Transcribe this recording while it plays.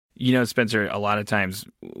Spencer, a lot of times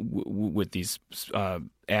with these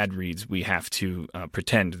ad reads, we have to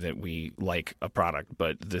pretend that we like a product,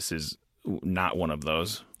 but this is not one of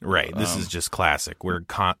those. Right. This is just classic. We're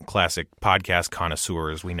classic podcast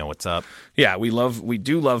connoisseurs. We know what's up. Yeah, we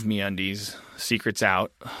do love MeUndies. Secrets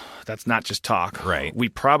Out. That's not just talk. Right. We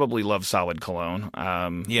probably love Solid Cologne.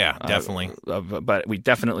 Yeah, definitely. But we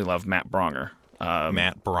definitely love Matt Bronger.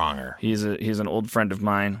 Matt Bronger. He's an old friend of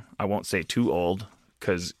mine. I won't say too old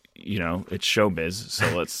because it's showbiz.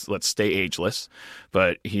 So let's stay ageless.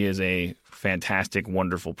 But he is a fantastic,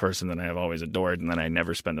 wonderful person that I have always adored and that I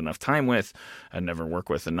never spend enough time with and never work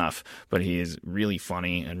with enough. But he is really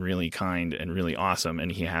funny and really kind and really awesome.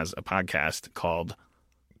 And he has a podcast called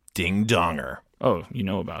Ding Donger. Oh, you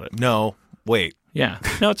know about it? No, wait. Yeah.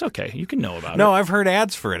 No, it's okay. You can know about it. No, I've heard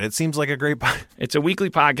ads for it. It seems like a great It's a weekly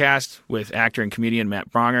podcast with actor and comedian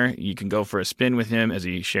Matt Bronger. You can go for a spin with him as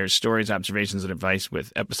he shares stories, observations, and advice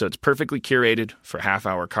with episodes perfectly curated for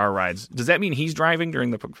half-hour car rides. Does that mean he's driving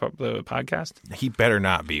during the podcast? He better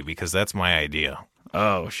not be, because that's my idea.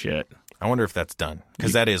 Oh, shit. I wonder if that's done,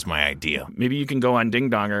 because that is my idea. Maybe you can go on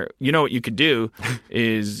Ding Donger. You know what you could do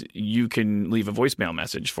is you can leave a voicemail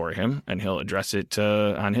message for him, and he'll address it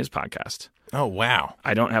on his podcast. Oh, wow.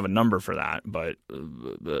 I don't have a number for that, but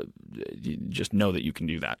just know that you can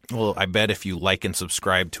do that. Well, I bet if you like and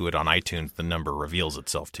subscribe to it on iTunes, the number reveals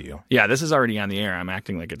itself to you. Yeah, this is already on the air. I'm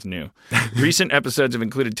acting like it's new. Recent episodes have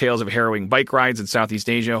included tales of harrowing bike rides in Southeast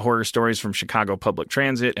Asia, horror stories from Chicago public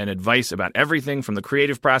transit, and advice about everything from the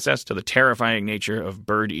creative process to the terrifying nature of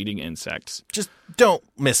bird-eating insects. Just don't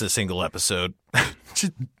miss a single episode.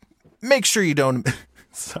 Just make sure you don't...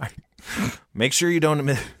 Sorry. Make sure you don't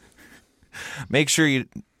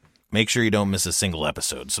miss a single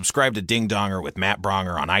episode. Subscribe to Ding Donger with Matt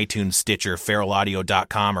Bronger on iTunes, Stitcher,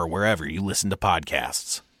 feralaudio.com, or wherever you listen to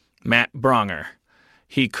podcasts. Matt Bronger.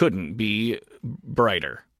 He couldn't be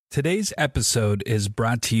brighter. Today's episode is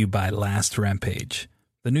brought to you by Last Rampage,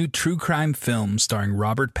 the new true crime film starring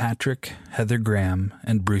Robert Patrick, Heather Graham,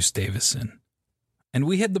 and Bruce Davison. And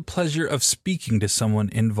we had the pleasure of speaking to someone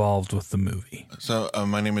involved with the movie. So,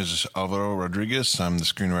 my name is Alvaro Rodriguez. I'm the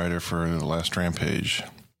screenwriter for The Last Rampage.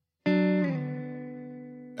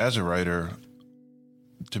 As a writer,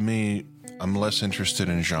 to me, I'm less interested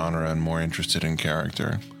in genre and more interested in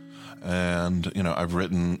character. And, I've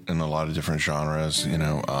written in a lot of different genres,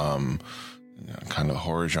 kind of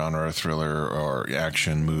horror genre, thriller, or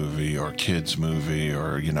action movie, or kids movie,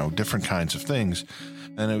 or, different kinds of things.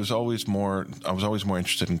 And I was always more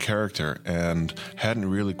interested in character and hadn't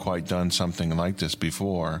really quite done something like this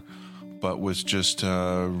before, but was just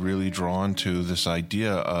really drawn to this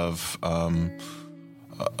idea of a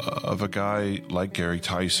guy like Gary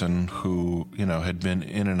Tyson who, had been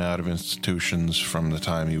in and out of institutions from the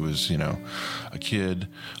time he was, a kid,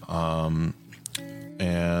 and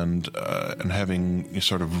having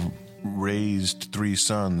sort of raised three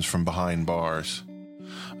sons from behind bars.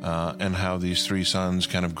 And how these three sons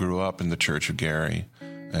kind of grew up in the Church of Gary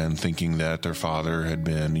and thinking that their father had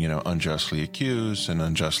been, unjustly accused and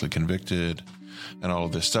unjustly convicted and all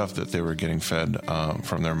of this stuff that they were getting fed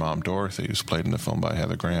from their mom, Dorothy, who's played in the film by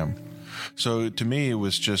Heather Graham. So to me, it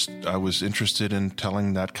was just, I was interested in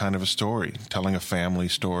telling that kind of a story, telling a family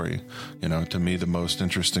story. To me, the most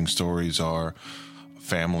interesting stories are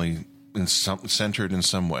family centered in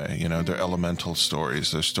some way. They're elemental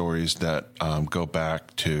stories. They're stories that go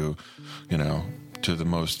back to, to the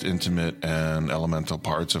most intimate and elemental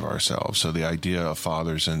parts of ourselves. So the idea of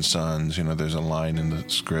fathers and sons, there's a line in the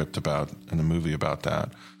script in the movie about that,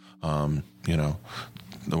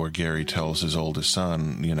 where Gary tells his oldest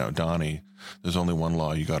son, Donnie, there's only one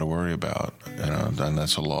law you got to worry about, and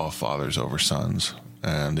that's the law of fathers over sons.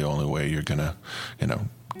 And the only way you're going to,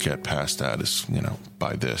 get past that is,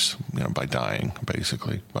 by this, by dying,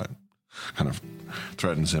 basically. But kind of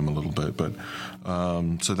threatens him a little bit. But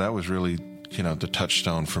so that was really, the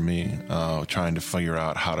touchstone for me, trying to figure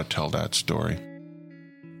out how to tell that story.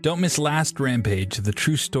 Don't miss Last Rampage, the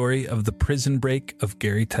true story of the prison break of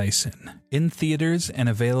Gary Tyson. In theaters and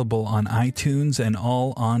available on iTunes and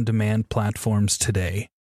all on-demand platforms today.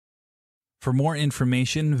 For more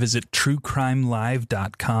information, visit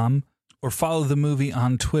truecrimelive.com or follow the movie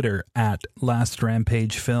on Twitter at Last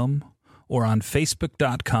Rampage Film or on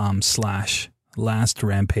Facebook.com/Last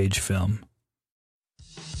Rampage Film.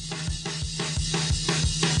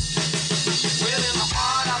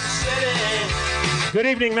 Good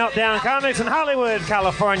evening, Meltdown Comics in Hollywood,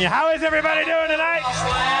 California. How is everybody doing tonight?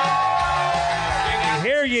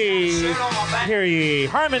 Hear ye, hear ye.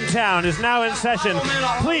 Harmontown is now in session.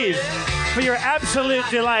 Please For your absolute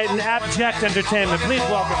delight and abject entertainment, please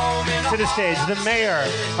welcome to the stage the mayor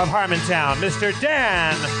of Harmontown, Mr.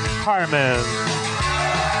 Dan Harmon.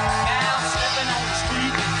 I'm stepping on the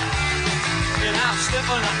street, and I'm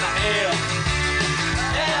stepping up the hill.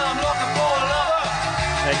 Yeah, I'm looking for a lover.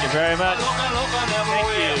 Thank you very much.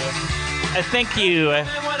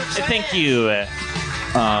 Thank you.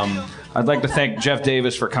 I'd like to thank Jeff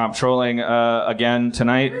Davis for comptrolling again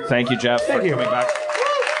tonight. Thank you, Jeff, for coming back.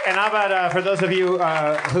 And how about for those of you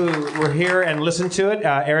who were here and listened to it,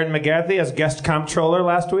 Erin McGathy as guest comptroller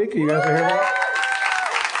last week. You guys hear that?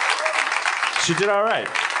 She did all right.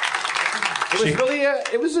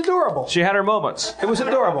 It was adorable. She had her moments. It was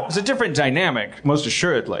adorable. It's a different dynamic, most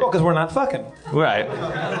assuredly. Well, because we're not fucking. Right.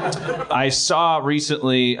 I saw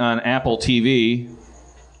recently on Apple TV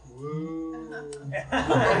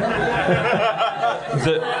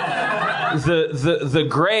the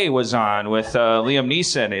Grey was on with Liam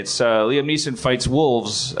Neeson. It's Liam Neeson fights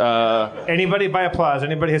wolves. Anybody by applause?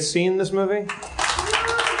 Anybody has seen this movie?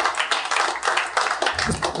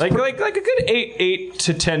 Like a good 8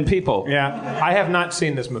 to 10 people. Yeah, I have not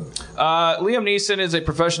seen this movie. Liam Neeson is a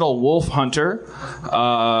professional wolf hunter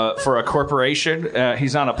for a corporation.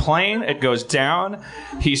 He's on a plane. It goes down.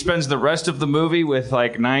 He spends the rest of the movie with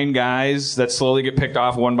like 9 guys that slowly get picked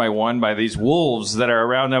off one by one by these wolves that are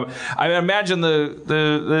around him. I imagine the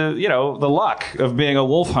luck of being a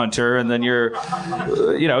wolf hunter, and then they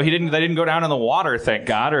didn't go down in the water, thank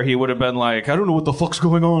God, or he would have been like, I don't know what the fuck's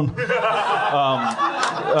going on.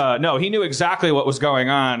 No, he knew exactly what was going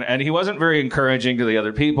on, and he wasn't very encouraging to the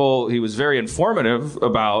other people. He was very informative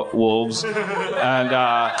about wolves, and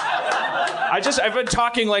I've been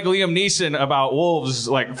talking like Liam Neeson about wolves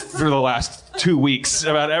like for the last 2 weeks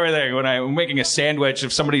about everything. When I'm making a sandwich,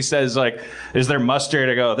 if somebody says like, "Is there mustard?"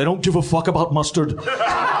 I go, "They don't give a fuck about mustard.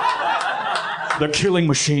 They're killing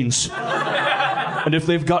machines." And if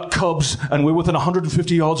they've got cubs and we're within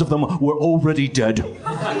 150 yards of them, we're already dead. Wait,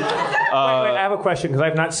 I have a question because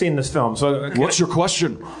I've not seen this film. So, what's your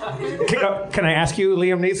question? Can I ask you,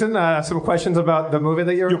 Liam Neeson, some questions about the movie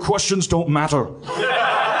that you're? Your questions don't matter.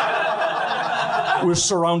 We're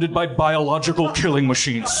surrounded by biological killing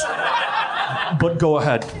machines. But go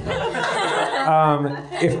ahead.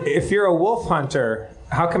 If you're a wolf hunter,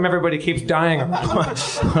 how come everybody keeps dying?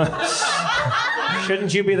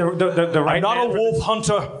 Shouldn't you be the right? I'm not a wolf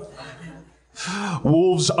hunter.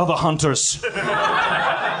 Wolves are the hunters.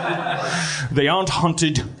 They aren't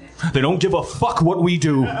hunted. They don't give a fuck what we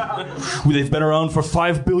do. They've been around for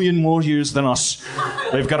 5 billion more years than us.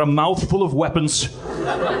 They've got a mouthful of weapons.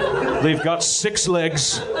 They've got 6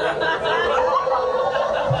 legs.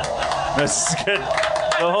 That's good.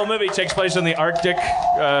 The whole movie takes place in the Arctic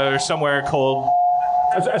or somewhere cold.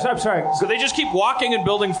 I'm sorry. So they just keep walking and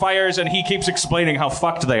building fires, and he keeps explaining how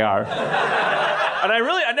fucked they are. And I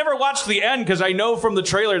never watched the end because I know from the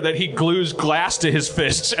trailer that he glues glass to his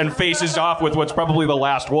fists and faces off with what's probably the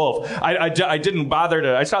last wolf. I didn't bother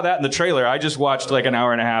to. I saw that in the trailer. I just watched like an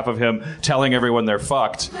hour and a half of him telling everyone they're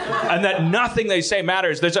fucked, and that nothing they say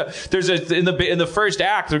matters. There's a in the first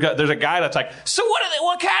act. There's a guy that's like, so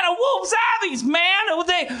what kind of wolves are these, man?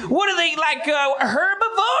 What are they like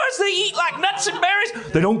herbivores? They eat like nuts and berries.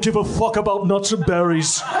 They don't give a fuck about nuts and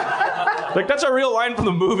berries. Like, that's a real line from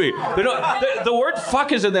the movie. The word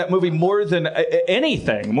fuck is in that movie more than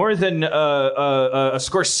anything, more than a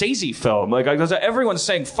Scorsese film. Like everyone's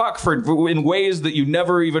saying fuck in ways that you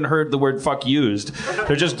never even heard the word fuck used.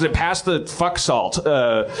 They're just past the fuck salt.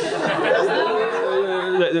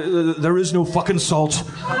 There is no fucking salt.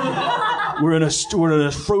 We're in a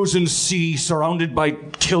frozen sea surrounded by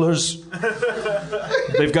killers.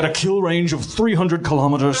 They've got a kill range of 300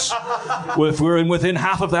 kilometers. If we're within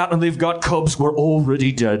half of that and they've got cubs, we're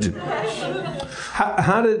already dead.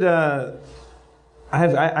 How did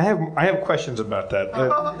I have questions about that.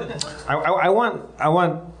 I want.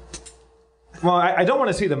 Well, I don't want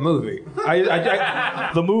to see the movie.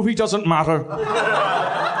 The movie doesn't matter.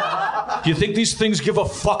 Do you think these things give a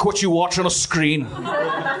fuck what you watch on a screen?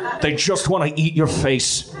 They just want to eat your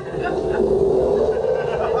face.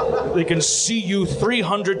 They can see you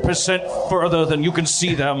 300% further than you can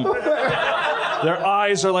see them. Their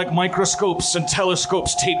eyes are like microscopes and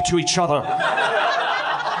telescopes taped to each other.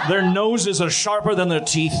 Their noses are sharper than their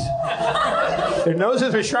teeth. Their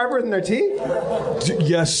noses are sharper than their teeth?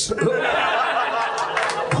 Yes.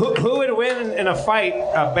 Who would win in a fight,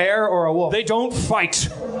 a bear or a wolf? They don't fight.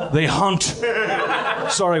 They hunt.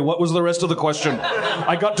 Sorry, what was the rest of the question?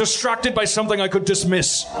 I got distracted by something I could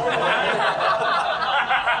dismiss.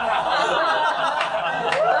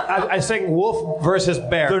 I was saying wolf versus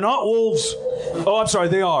bear. They're not wolves. Oh, I'm sorry,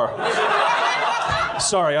 they are.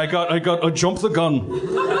 Sorry, I jumped the gun.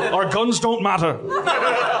 Our guns don't matter.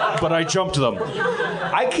 But I jumped them.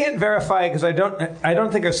 I can't verify because I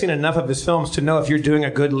don't think I've seen enough of his films to know if you're doing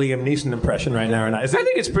a good Liam Neeson impression right now or not. I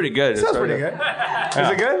think it's pretty good. It sounds pretty good. Is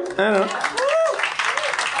it good? I don't know.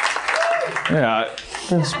 Yeah,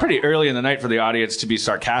 it's pretty early in the night for the audience to be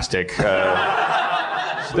sarcastic.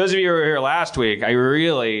 Those of you who were here last week, I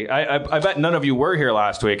bet none of you were here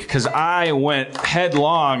last week because I went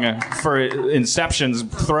headlong for Inception's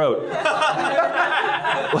throat.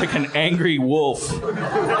 Like an angry wolf.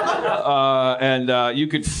 And you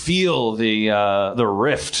could feel the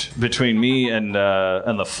rift between me and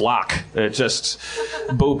the flock. It just,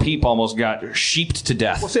 Bo Peep almost got sheeped to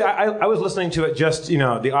death. Well, see, I was listening to it just,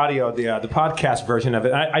 the audio, the podcast version of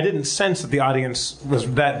it. I didn't sense that the audience was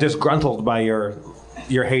that disgruntled by your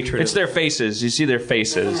hatred. It's their faces. You see their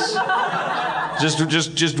faces.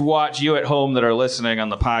 Just watch. You at home that are listening on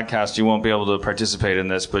the podcast, you won't be able to participate in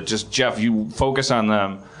this, but just, Jeff, you focus on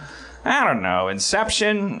them. I don't know.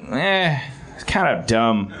 Inception, it's kind of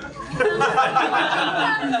dumb.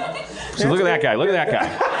 So look at that guy. Look at that guy.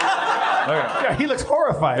 Yeah, he looks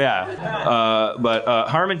horrified. Yeah, but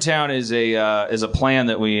Harmontown is a plan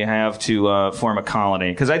that we have to form a colony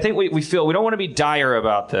because I think we feel we don't want to be dire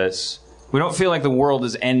about this. We don't feel like the world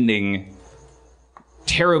is ending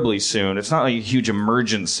terribly soon. It's not like a huge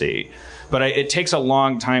emergency, but it takes a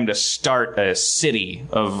long time to start a city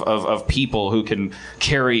of people who can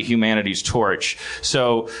carry humanity's torch.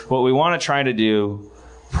 So what we want to try to do,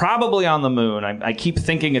 probably on the moon. I keep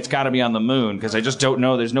thinking it's got to be on the moon because I just don't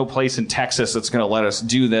know. There's no place in Texas that's going to let us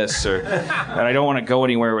do this, and I don't want to go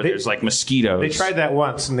anywhere where there's like mosquitoes. They tried that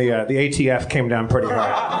once, and the ATF came down pretty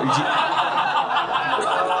hard.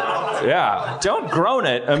 Yeah, don't groan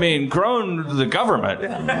it. I mean, groan the government.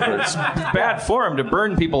 It's bad form to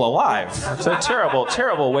burn people alive. It's a terrible,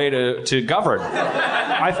 terrible way to govern.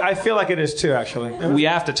 I feel like it is too, actually. We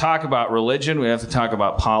have to talk about religion. We have to talk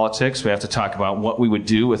about politics. We have to talk about what we would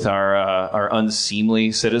do with our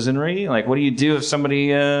unseemly citizenry. Like, what do you do if somebody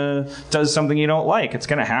does something you don't like? It's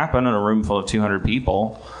going to happen in a room full of 200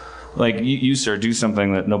 people. Like, you sir, do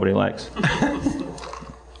something that nobody likes.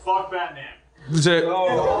 Fuck Batman. He said,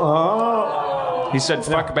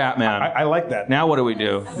 fuck Batman. I like that. Now what do we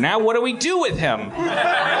do? Now what do we do with him?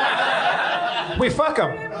 We fuck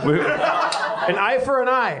him. An eye for an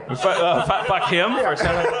eye. Fuck him?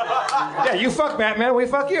 Yeah, you fuck Batman, we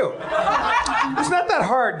fuck you. It's not that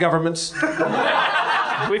hard, governments.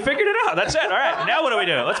 We figured it out. That's it. All right. Now what do we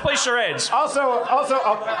do? Let's play charades. Also,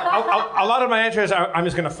 a lot of my answers are, I'm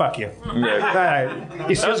just going to fuck you. That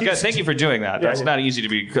was good. Thank you for doing that. That's not easy to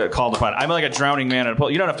be called upon. I'm like a drowning man in a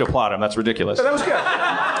pool. You don't have to applaud him. That's ridiculous. That was good.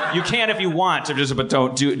 You can if you want, but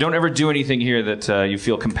don't ever do anything here that you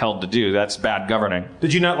feel compelled to do. That's bad governing.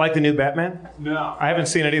 Did you not like the new Batman? No. I haven't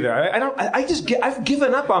seen it either. I've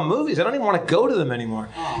given up on movies. I don't even want to go to them anymore.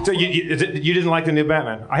 So you didn't like the new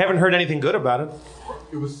Batman? I haven't heard anything good about it.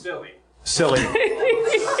 It was silly. Silly.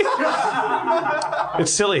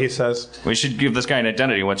 It's silly, he says. We should give this guy an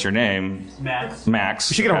identity. What's your name? Max.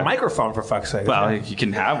 You should get a microphone, for fuck's sake. Well, you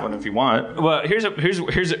can have one if you want. Well, here's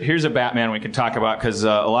a Batman we can talk about because a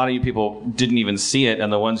lot of you people didn't even see it,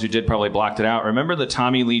 and the ones who did probably blocked it out. Remember the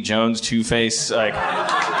Tommy Lee Jones Two-Face?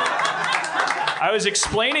 I was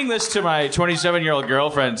explaining this to my 27-year-old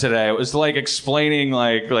girlfriend today. It was like explaining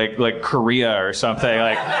like Korea or something.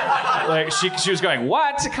 Like she was going,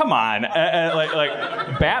 "What? Come on!"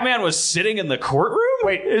 Like Batman was sitting in the courtroom.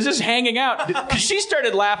 Wait, is just hanging out? Because she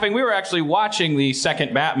started laughing. We were actually watching the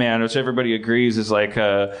second Batman, which everybody agrees is like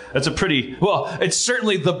that's a pretty it's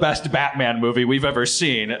certainly the best Batman movie we've ever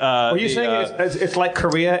seen. Were you saying it's like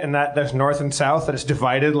Korea in that there's North and South that it's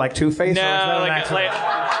divided like Two-Face? No,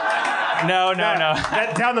 No.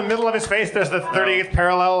 Down the middle of his face, there's the 38th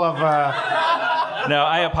parallel of. No,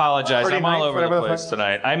 I apologize. I'm all 39th, over the place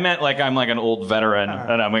tonight. I meant like I'm like an old veteran,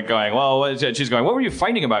 and I'm going. Well, she's going. What were you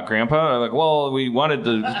fighting about, Grandpa? I'm like, well, we wanted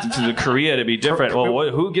the Korea to be different.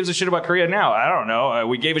 Well, who gives a shit about Korea now? I don't know.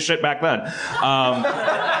 We gave a shit back then.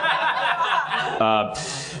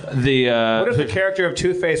 What if the character of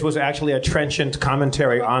Two-Face was actually a trenchant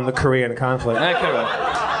commentary on the Korean conflict?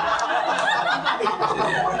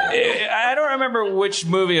 I don't remember which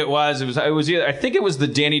movie it was. It was either, I think it was the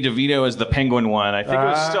Danny DeVito as the Penguin one. I think it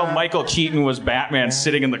was still Michael Keaton was Batman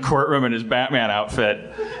sitting in the courtroom in his Batman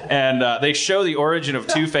outfit. And they show the origin of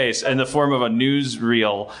Two-Face in the form of a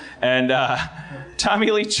newsreel. And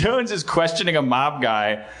Tommy Lee Jones is questioning a mob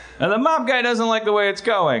guy. And the mob guy doesn't like the way it's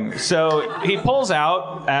going. So he pulls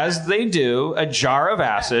out, as they do, a jar of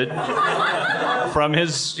acid from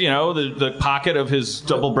his, the pocket of his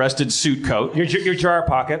double-breasted suit coat. Your jar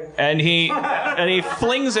pocket. And he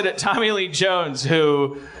flings it at Tommy Lee Jones,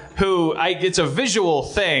 who it's a visual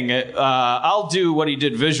thing. I'll do what he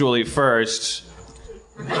did visually first.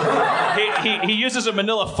 He uses a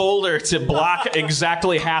manila folder to block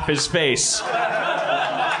exactly half his face.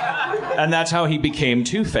 And that's how he became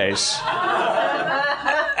Two-Face.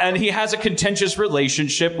 And he has a contentious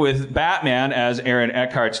relationship with Batman, as Aaron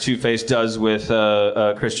Eckhart's Two-Face does with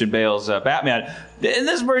Christian Bale's Batman. In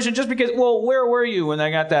this version, just because, where were you when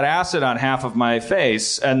I got that acid on half of my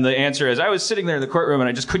face? And the answer is, I was sitting there in the courtroom and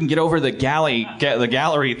I just couldn't get over the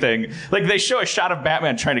gallery thing. Like, they show a shot of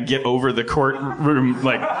Batman trying to get over the courtroom,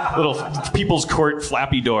 like, little people's court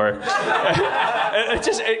flappy door.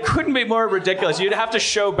 It couldn't be more ridiculous. You'd have to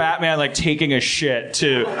show Batman, like, taking a shit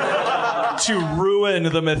to ruin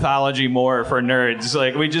the mythology more for nerds.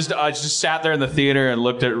 Like, I just sat there in the theater and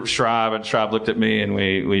looked at Schraub, and Schraub looked at me, and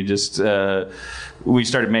we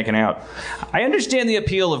started making out. I understand the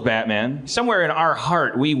appeal of Batman. Somewhere in our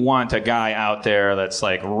heart, we want a guy out there that's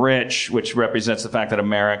like rich, which represents the fact that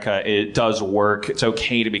America, it does work. It's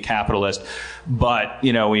okay to be capitalist. But,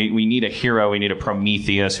 we need a hero. We need a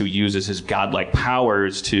Prometheus who uses his godlike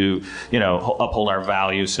powers to, uphold our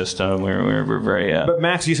value system. We're very... But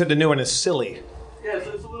Max, you said the new one is silly. Yeah,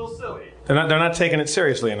 it's a little silly. They're not taking it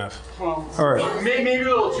seriously enough. Well, or maybe a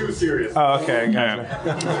little too serious. Oh, okay. Gotcha.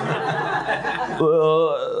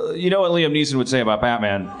 You know what Liam Neeson would say about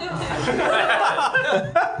Batman?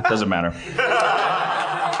 Doesn't matter.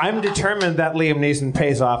 I'm determined that Liam Neeson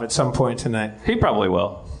pays off at some point tonight. He probably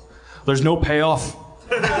will. There's no payoff.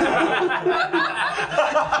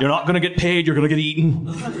 You're not going to get paid. You're going to get eaten.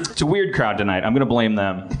 It's a weird crowd tonight. I'm going to blame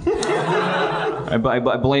them. I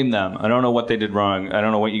blame them. I don't know what they did wrong. I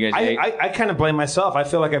don't know what you guys ate. I kind of blame myself. I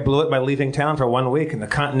feel like I blew it by leaving town for 1 week, and the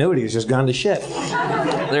continuity has just gone to shit.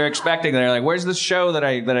 They're like, where's this show that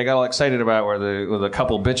I got all excited about where the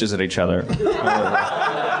couple bitches at each other?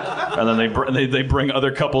 And then they bring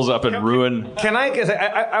other couples up and ruin. Can I? Because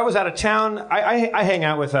I was out of town. I hang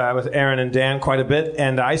out with Aaron and Dan quite a bit,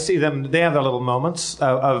 and I see them. They have their little moments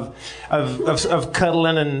of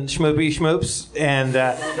cuddling and schmoopy schmoops, and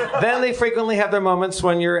then they frequently have their moments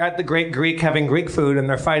when you're at the Great Greek having Greek food, and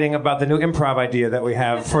they're fighting about the new improv idea that we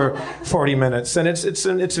have for 40 minutes, and it's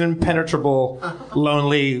an impenetrable,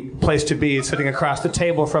 lonely place to be, sitting across the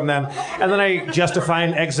table from them, and then I justify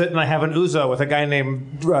an exit, and I have an ouzo with a guy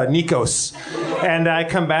named Nikos, and I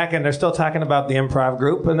come back and they're still talking about the improv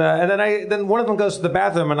group, and then one of them goes to the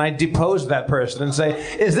bathroom and I depose that person and say,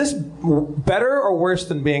 is this better or worse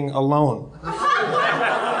than being alone?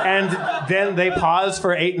 And then they pause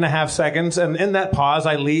for 8.5 seconds, and in that pause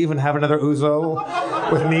I leave and have another ouzo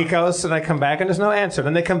with Nikos, and I come back and there's no answer.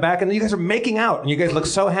 Then they come back and you guys are making out and you guys look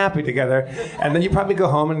so happy together, and then you probably go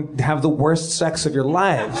home and have the worst sex of your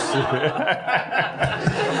lives.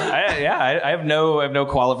 I have no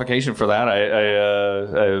qualification for that.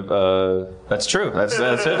 That's true. That's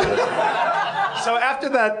it. So after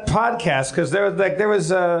that podcast, because there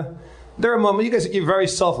was a moment, you're very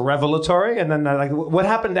self-revelatory, and then what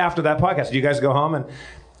happened after that podcast? Did you guys go home and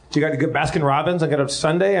did you guys go Baskin Robbins and get a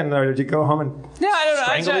sundae, or did you go home and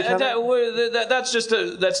strangle each other?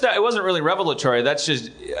 It wasn't really revelatory. That's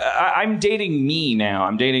just I'm dating me now.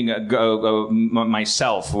 I'm dating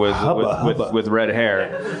myself with red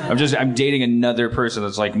hair. I'm dating another person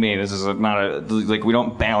that's like me. This is not we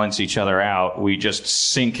don't balance each other out. We just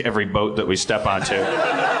sink every boat that we step onto.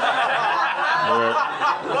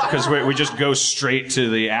 Because we just go straight to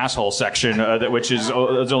the asshole section, which is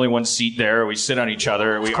there's only one seat there. We sit on each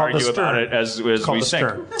other. We argue about it as we sink.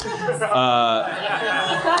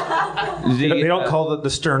 They don't call the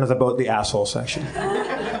stern of the boat the asshole section.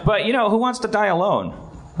 But who wants to die alone?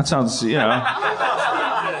 That sounds me.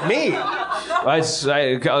 I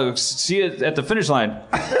see it at the finish line.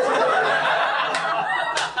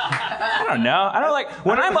 I don't know. I don't like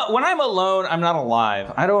when I'm alone. I'm not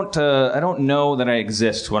alive. I don't know that I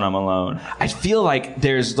exist when I'm alone. I feel like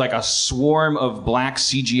there's like a swarm of black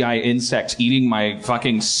CGI insects eating my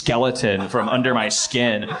fucking skeleton from under my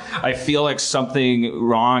skin. I feel like something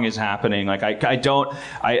wrong is happening. Like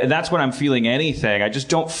that's when I'm feeling anything. I just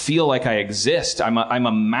don't feel like I exist. I'm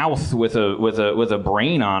a mouth with a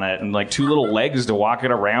brain on it and like two little legs to walk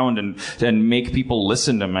it around and make people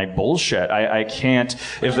listen to my bullshit. I can't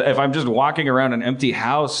if I'm just walking around an empty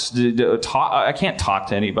house. I can't talk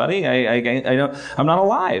to anybody. I don't. I'm not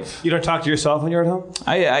alive. You don't talk to yourself when you're at home?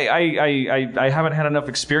 I haven't had enough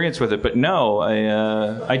experience with it, but no,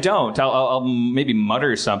 I don't. I'll maybe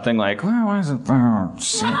mutter something like, well, why isn't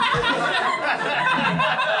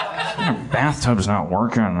bathtub's not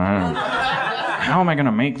working? How am I going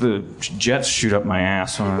to make the jets shoot up my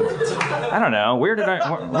ass? I don't know. Where did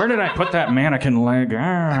I put that mannequin leg?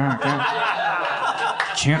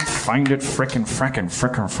 Can't find it.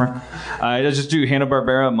 Frickin'. I just do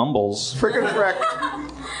Hanna-Barbera mumbles. Frickin' frick.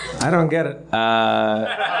 I don't get it.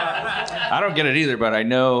 I don't get it either, but I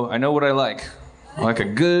know what I like. I like a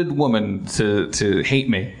good woman to hate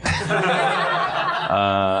me.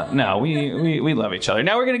 No, we love each other.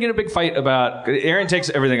 Now we're going to get a big fight about... Aaron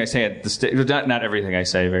takes everything I say at the stage... Not everything I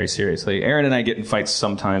say very seriously. Aaron and I get in fights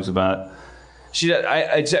sometimes about...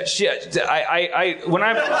 When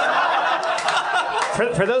I'm...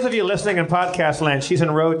 For those of you listening in podcast land, she's in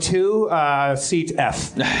row 2, seat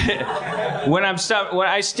F. When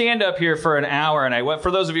I stand up here for an hour, and for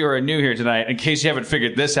those of you who are new here tonight, in case you haven't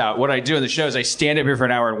figured this out, what I do in the show is I stand up here for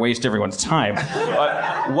an hour and waste everyone's time.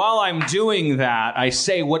 While I'm doing that, I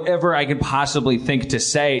say whatever I could possibly think to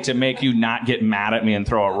say to make you not get mad at me and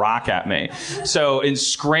throw a rock at me. So in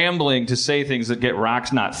scrambling to say things that get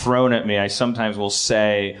rocks not thrown at me, I sometimes will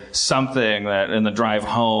say something that in the drive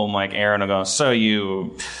home, like Aaron will go, so you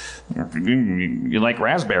like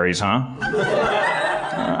raspberries, huh?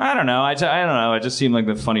 I don't know. I don't know. It just seemed like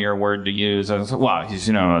the funnier word to use. I was like, well,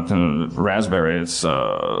 raspberry. It's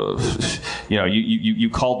you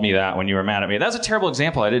called me that when you were mad at me. That's a terrible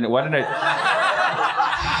example. Why didn't I?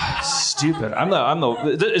 Stupid.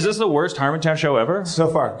 Is this the worst Harmontown show ever? So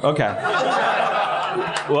far. Okay.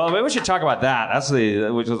 Well, maybe we should talk about that. Let's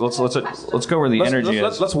go where the energy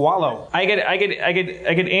is. Let's wallow. I could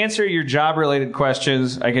answer your job-related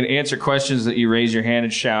questions. I could answer questions that you raise your hand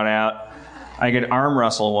and shout out. I could arm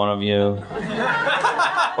wrestle one of you.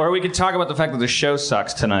 Or we could talk about the fact that the show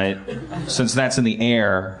sucks tonight, since that's in the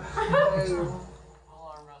air.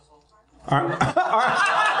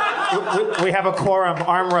 We have a quorum.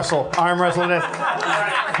 Arm wrestle. Arm wrestle this.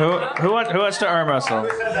 Who wants to arm wrestle?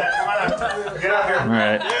 Get up here. All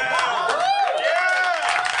right.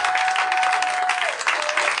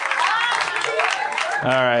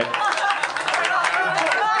 All right.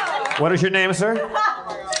 What is your name, sir?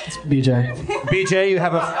 It's BJ. BJ, you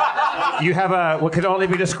have a what could only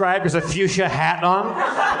be described as a fuchsia hat on.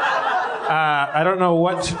 I don't know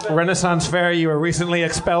what Renaissance fair you were recently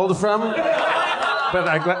expelled from, but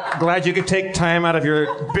I'm glad you could take time out of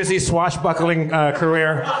your busy swashbuckling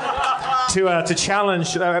career to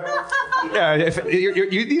challenge. If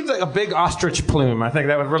you need like a big ostrich plume. I think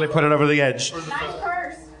that would really put it over the edge.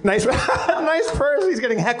 Nice purse. He's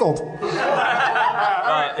getting heckled.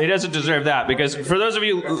 He doesn't deserve that, because for those of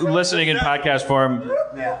you listening in podcast form,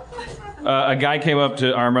 a guy came up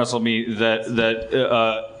to arm wrestle me that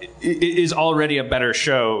is already a better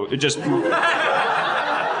show. Just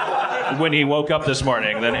when he woke up this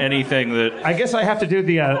morning than anything that... I guess I have to do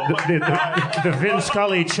the Vin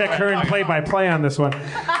Scully check her and play-by-play on this one.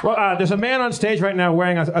 Well, there's a man on stage right now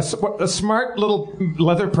wearing a smart little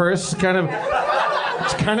leather purse,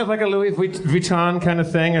 it's kind of like a Louis Vuitton kind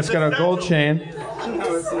of thing. It's got a gold chain.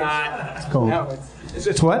 No, it's not. It's gold. No,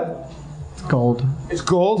 it's what? It's gold. It's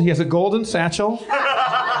gold. He has a golden satchel.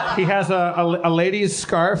 He has a lady's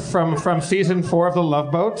scarf from season 4 of The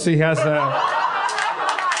Love Boat. So he has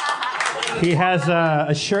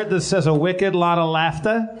a shirt that says "A Wicked Lot of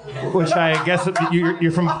Laughter," which I guess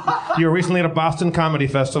you're recently at a Boston Comedy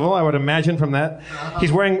Festival. I would imagine from that.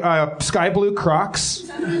 He's wearing sky blue Crocs,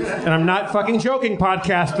 and I'm not fucking joking.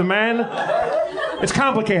 Podcast, the man. It's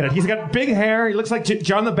complicated. He's got big hair. He looks like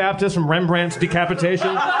John the Baptist from Rembrandt's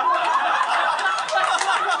Decapitation.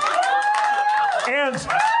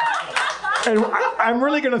 And I'm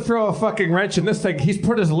really going to throw a fucking wrench in this thing. He's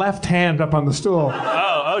put his left hand up on the stool.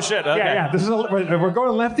 Oh shit. Okay. Yeah. We're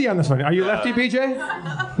going lefty on this one. Are you lefty, BJ?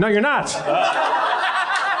 No, you're not.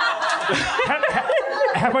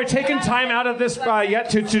 Have I taken time out of this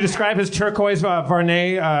yet to describe his turquoise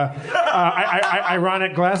Varney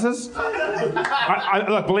ironic glasses?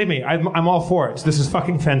 Look, believe me, I'm all for it. This is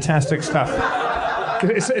fucking fantastic stuff.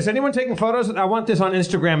 Is anyone taking photos? I want this on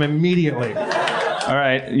Instagram immediately. All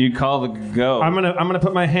right, you call the go. I'm gonna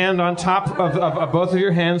put my hand on top of both of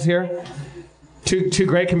your hands here. Two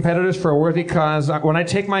great competitors for a worthy cause. When I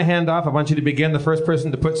take my hand off, I want you to begin. The first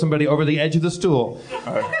person to put somebody over the edge of the stool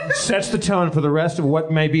sets the tone for the rest of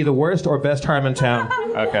what may be the worst or best Harmontown.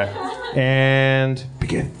 Okay. And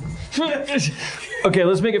begin. Okay,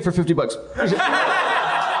 let's make it for $50.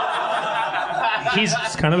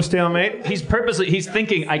 It's kind of a stalemate. He's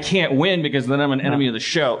thinking I can't win because then I'm an enemy of the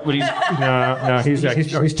show. But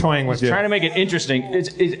he's toying with you. Trying to make it interesting.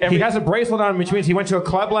 He has a bracelet on, which means he went to a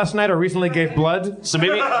club last night or recently gave blood. So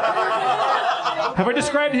maybe. Have I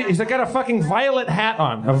described it? He's got a fucking violet hat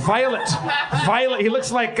on. A violet. He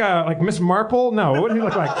looks like Miss Marple. No, what does he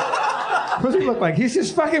look like? What does he look like? He's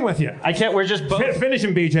just fucking with you. I can't. We're just both. Finish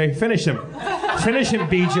him, BJ. Finish him. Finish him,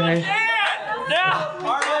 BJ.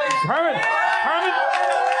 Harmon.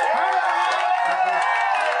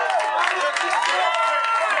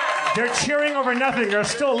 They're cheering over nothing. They're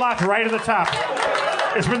still locked right at the top.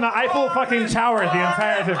 It's been the Eiffel fucking Tower the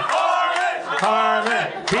entire time.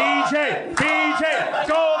 Harmon. BJ.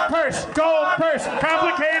 Gold purse.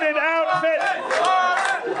 Complicated outfit.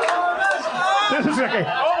 This is okay.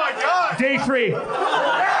 Oh my God! Day 3.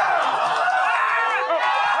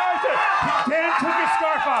 Dan took his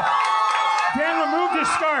scarf off. Dan removed his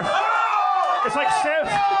scarf. It's like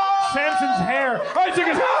Samson's hair. Oh, he took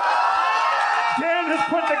his. Dan has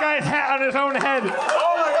put the guy's hat on his own head.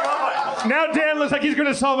 Oh my God! Now Dan looks like he's going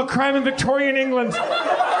to solve a crime in Victorian England.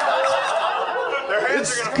 Their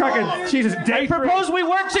hands are Fucking Jesus! I propose we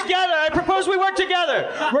work together.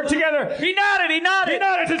 Work together. He nodded.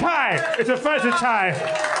 It's a tie. It's a tie.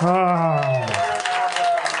 Oh.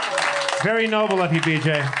 Very noble of you,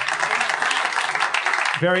 BJ.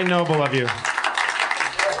 Very noble of you.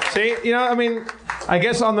 See, I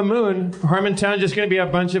guess on the moon, Harmontown just going to be a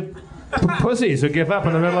bunch of pussies who give up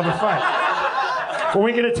in the middle of a fight. When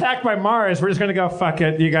we get attacked by Mars, we're just going to go, fuck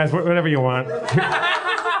it, you guys, whatever you want.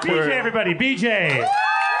 BJ, everybody, BJ.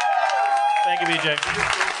 Thank you, BJ.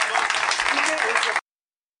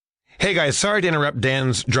 Hey guys, sorry to interrupt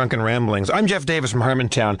Dan's drunken ramblings. I'm Jeff Davis from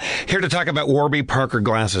Harmontown, here to talk about Warby Parker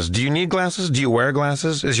glasses. Do you need glasses? Do you wear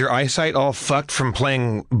glasses? Is your eyesight all fucked from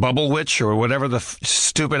playing Bubble Witch or whatever the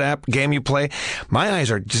stupid game you play? My eyes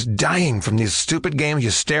are just dying from these stupid games. You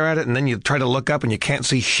stare at it and then you try to look up and you can't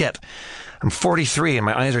see shit. I'm 43 and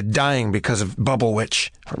my eyes are dying because of Bubble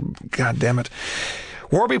Witch. God damn it.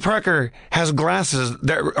 Warby Parker has glasses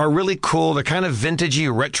that are really cool. They're kind of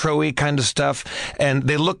vintagey, retro-y kind of stuff, and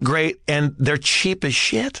they look great, and they're cheap as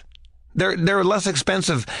shit. They're less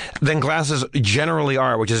expensive than glasses generally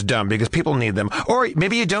are, which is dumb because people need them. Or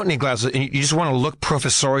maybe you don't need glasses and you just want to look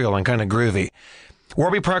professorial and kind of groovy.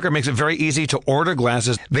 Warby Parker makes it very easy to order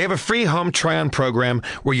glasses. They have a free home try-on program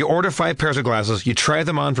where you order 5 pairs of glasses, you try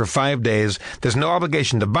them on for 5 days. There's no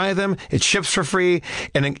obligation to buy them. It ships for free,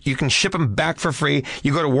 and you can ship them back for free.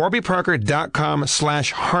 You go to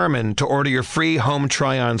warbyparker.com/Harmon to order your free home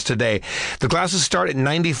try-ons today. The glasses start at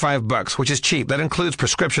 $95, which is cheap. That includes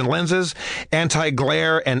prescription lenses,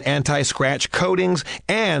 anti-glare and anti-scratch coatings,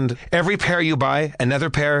 and every pair you buy, another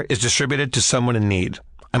pair is distributed to someone in need.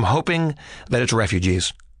 I'm hoping that it's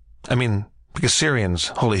refugees. I mean, because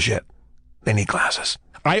Syrians, holy shit, they need glasses.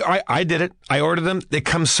 I did it. I ordered them. They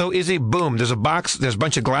come so easy. Boom. There's a box. There's a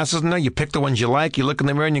bunch of glasses in there. You pick the ones you like. You look in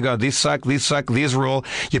the mirror and you go, these suck, these rule.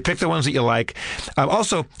 You pick the ones that you like.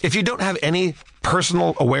 Also, if you don't have any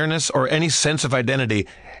personal awareness or any sense of identity,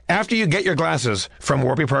 after you get your glasses from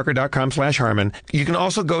warbyparker.com/Harmon, you can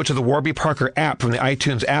also go to the Warby Parker app from the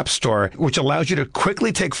iTunes App Store, which allows you to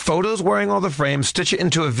quickly take photos wearing all the frames, stitch it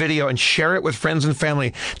into a video, and share it with friends and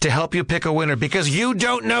family to help you pick a winner. Because you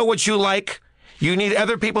don't know what you like. You need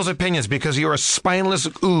other people's opinions because you're a spineless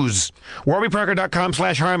ooze.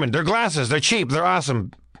 warbyparker.com/Harmon. They're glasses. They're cheap. They're awesome.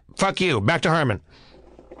 Fuck you. Back to Harmon.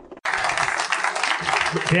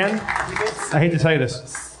 Dan, I hate to tell you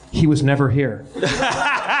this. He was never here.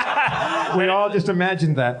 We all just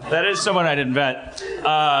imagined that. That is someone I'd invent.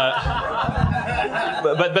 But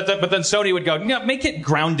then Sony would go, no, make it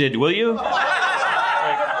grounded, will you?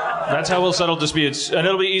 That's how we'll settle disputes. And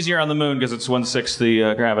it'll be easier on the moon because it's 1/6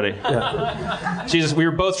 the gravity. Yeah. Jesus, we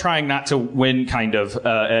were both trying not to win, kind of.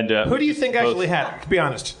 Who do you think actually had it, to be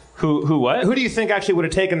honest? Who what? Who do you think actually would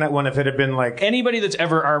have taken that one if it had been like... Anybody that's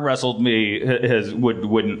ever arm wrestled me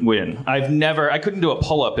wouldn't win. I couldn't do a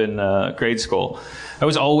pull-up in grade school. I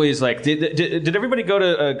was always like, did everybody go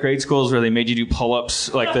to grade schools where they made you do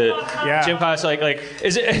pull-ups, like the gym class?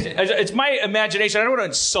 It's my imagination. I don't want to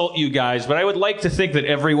insult you guys, but I would like to think that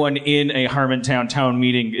everyone in a Harmontown town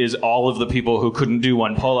meeting is all of the people who couldn't do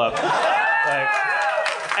one pull-up.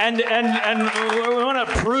 And we want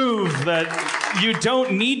to prove that you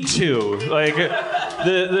don't need to. Like,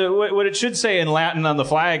 what it should say in Latin on the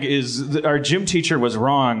flag is that our gym teacher was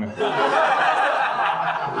wrong.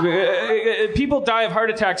 People die of heart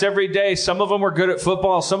attacks every day. Some of them were good at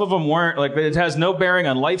football. Some of them weren't. Like, it has no bearing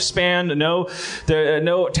on lifespan.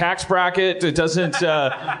 No tax bracket. It doesn't.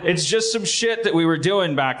 It's just some shit that we were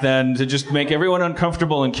doing back then to just make everyone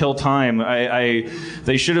uncomfortable and kill time.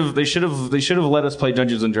 They should have let us play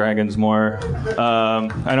Dungeons and Dragons more.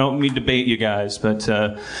 I don't mean to bait you guys, but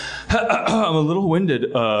I'm a little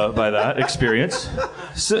winded by that experience.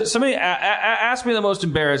 So, somebody ask me the most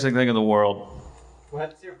embarrassing thing in the world.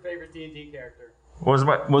 What's your favorite D&D character? Was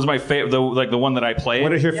my favorite the one that I played?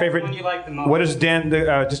 What is your favorite? One you like the most? What is Dan?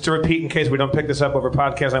 Just to repeat, in case we don't pick this up over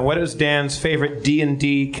podcast line, what is Dan's favorite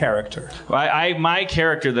D&D character? My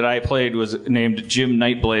character that I played was named Jim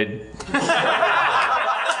Nightblade.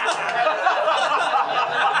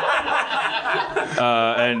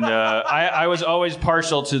 I was always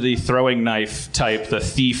partial to the throwing knife type, the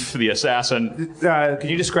thief, the assassin. Can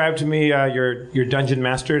you describe to me your dungeon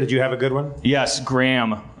master? Did you have a good one? Yes,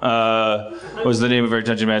 Graham was the name of our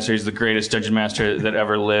dungeon master. He's the greatest dungeon master that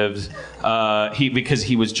ever lived. Because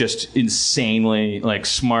he was just insanely like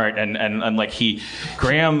smart and like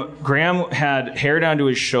Graham had hair down to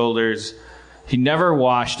his shoulders. He never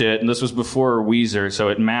washed it, and this was before Weezer, so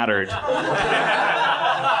it mattered.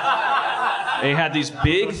 He had these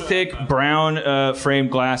big, thick, brown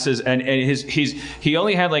framed glasses, and he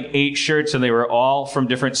only had like 8 shirts, and they were all from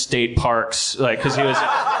different state parks. Like, because it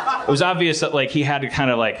was obvious that like he had a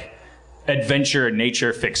kind of like adventure and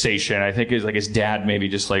nature fixation. I think it was like his dad maybe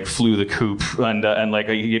just like flew the coop, and like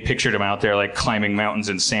you pictured him out there like climbing mountains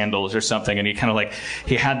in sandals or something, and he kind of like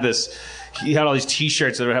he had all these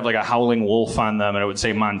T-shirts that would have like a howling wolf on them, and it would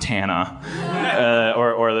say Montana,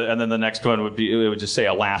 and then the next one would just say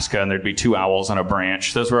Alaska, and there'd be 2 owls on a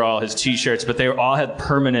branch. Those were all his T-shirts, but they all had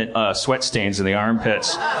permanent sweat stains in the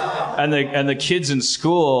armpits, and the kids in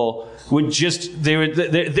school would just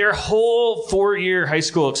their whole 4-year high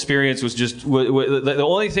school experience was just the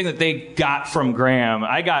only thing that they got from Graham.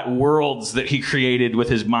 I got worlds that he created with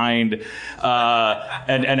his mind,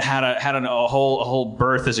 and had a whole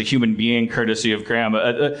birth as a human being courtesy of Graham.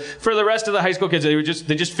 For the rest of the high school kids, they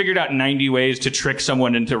just figured out 90 ways to trick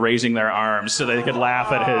someone into raising their arms so they could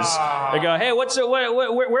laugh at his. They go, hey,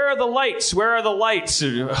 where are the lights? Where are the lights?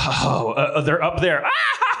 Oh, they're up there.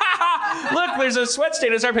 Look, there's a sweat stain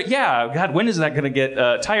in his armpit. Yeah, God, when is that going to get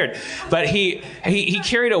tired? But he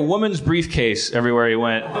carried a woman's briefcase everywhere he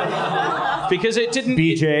went because it didn't.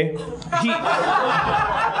 BJ.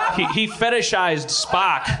 He fetishized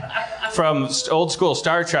Spock from old school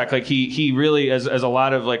Star Trek. Like he really, as a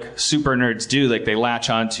lot of like super nerds do, like they latch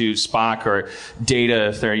onto Spock or Data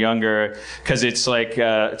if they're younger because it's like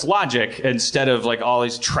it's logic instead of like all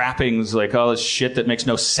these trappings, like all this shit that makes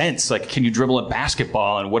no sense. Like, can you dribble a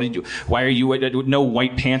basketball? And what did you? Why are you with no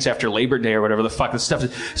white pants after Labor Day or whatever the fuck? This stuff.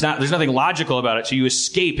 It's not. There's nothing logical about it. So you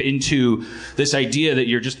escape into this idea that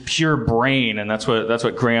you're just pure brain, and that's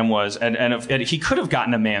what Graham was. And he could have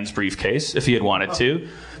gotten a man's briefcase if he had wanted to.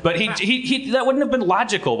 But he that wouldn't have been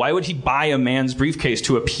logical. Why would he buy a man's briefcase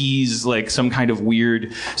to appease like some kind of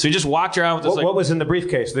weird? So he just walked around with this. What was in the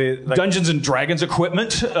briefcase? Dungeons and Dragons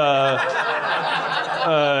equipment,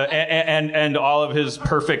 and all of his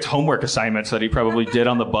perfect homework assignments that he probably did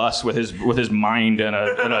on the bus with his mind and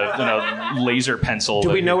a laser pencil. Do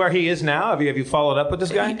we know where he is now? Have you followed up with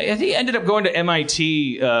this guy? I think he ended up going to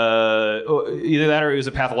MIT. Either that or he was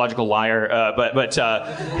a pathological liar. But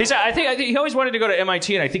he said I think he always wanted to go to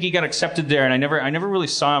MIT, and I think he got accepted there. And I never really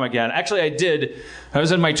saw him again. Actually, I did. I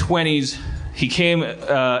was in my 20s. He came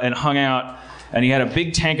and hung out, and he had a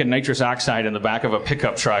big tank of nitrous oxide in the back of a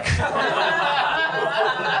pickup truck.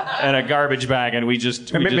 And a garbage bag, and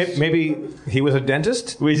maybe he was a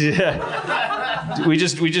dentist. We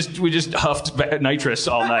just huffed nitrous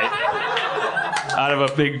all night out of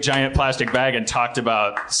a big giant plastic bag and talked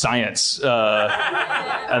about science,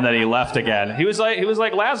 and then he left again. He was like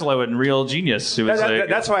Laszlo in Real Genius.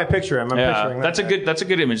 That's why I picture him. I'm picturing that. That's a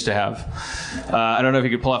good image to have. I don't know if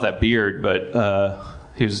he could pull off that beard, but.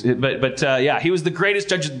 He was the greatest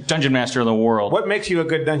dungeon master in the world. What makes you a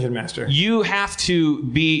good dungeon master? You have to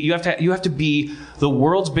be the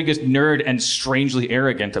world's biggest nerd and strangely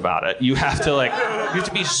arrogant about it. You have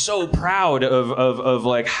to be so proud of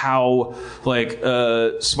like how like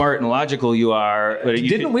smart and logical you are.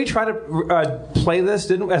 Didn't we try to play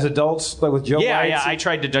this? As adults, like with Joe? Yeah. I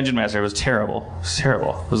tried to dungeon master. It was terrible.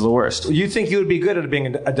 It was the worst. You think you would be good at being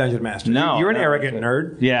a dungeon master? No, you're an arrogant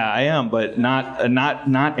nerd. Yeah, I am, but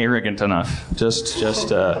not arrogant enough. Just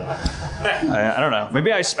I don't know.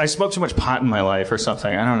 Maybe I smoked too much pot in my life or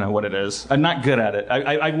something. I don't know what it is. I'm not good at it.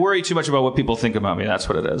 I worry too much about what people think about me. That's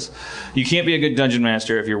what it is. You can't be a good dungeon dungeon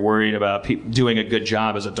master if you're worried about doing a good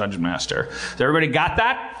job as a dungeon master. So everybody got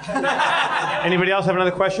that? Anybody else have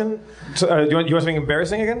another question? So, do you want something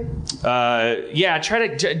embarrassing again? Yeah, try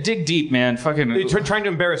to dig deep, man. Fucking trying to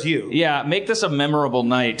embarrass you. Yeah, make this a memorable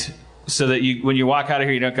night. So that when you walk out of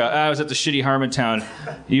here, you don't go, I was at the shitty Harmontown.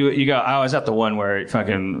 You go, I was at the one where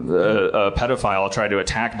fucking a pedophile tried to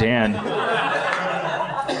attack Dan.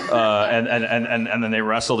 And then they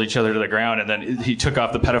wrestled each other to the ground, and then he took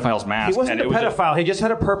off the pedophile's mask. He wasn't a pedophile. He just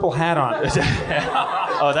had a purple hat on.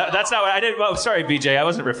 Oh, that's not what I did. Oh, sorry, BJ. I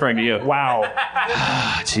wasn't referring to you. Wow.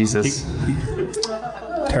 Jesus.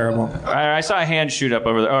 Terrible. I saw a hand shoot up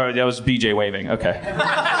over there. Oh, that was BJ waving. Okay.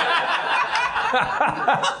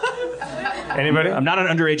 Anybody? I'm not an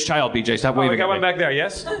underage child, BJ. Stop waving. We got at one me. back there.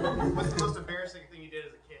 Yes. What's the most embarrassing thing you did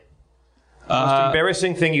as a kid? Most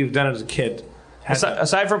embarrassing thing you've done as a kid.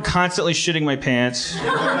 Aside from constantly shitting my pants,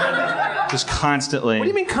 just constantly. What do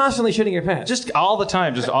you mean constantly shitting your pants? Just all the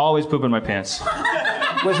time, just always pooping my pants.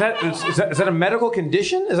 Is that a medical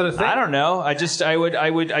condition? Is that a thing? I don't know. I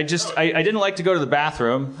didn't like to go to the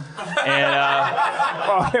bathroom,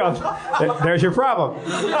 and there's your problem.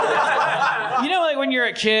 You know, like when you're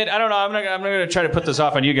a kid, I don't know. I'm not going to try to put this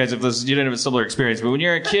off on you guys if you didn't have a similar experience. But when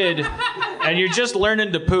you're a kid and you're just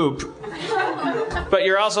learning to poop, but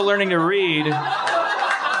you're also learning to read.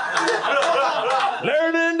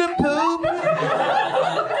 Learning to poop.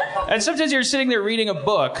 And sometimes you're sitting there reading a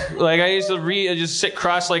book. Like I used to I'd just sit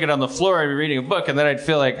cross-legged on the floor. I'd be reading a book, and then I'd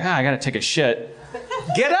feel like, I got to take a shit.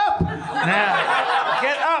 Get up.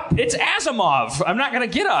 Get up. It's Asimov. I'm not going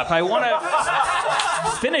to get up. I want to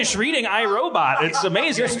finish reading iRobot. It's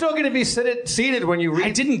amazing. You're still going to be seated when you read. I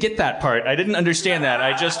didn't get that part. I didn't understand that.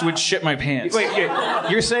 I just would shit my pants. Wait,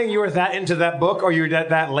 you're saying you were that into that book, or you're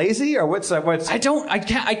that lazy, or what's? I don't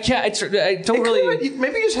really.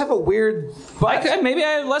 Maybe you just have a weird butt. Maybe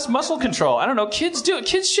I have less muscle control. I don't know. Kids do it.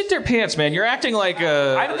 Kids shit their pants, man. You're acting like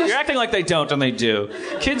you're acting like they don't, and they do.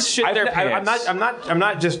 Kids shit their pants. I'm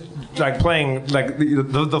not just like playing like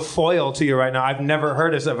the foil to you right now. I've never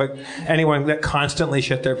heard of anyone that constantly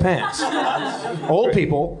shit their pants. Old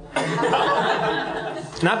people,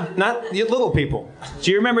 not little people.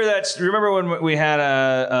 Do you remember that? Remember when we had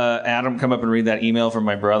Adam come up and read that email from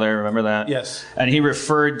my brother? Remember that? Yes. And he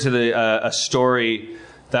referred to a story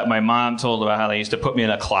that my mom told about how they used to put me in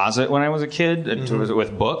a closet when I was a kid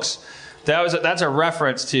with books. That's a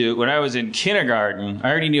reference to when I was in kindergarten. I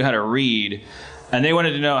already knew how to read. And they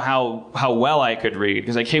wanted to know how well I could read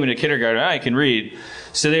because I came into kindergarten. I can read,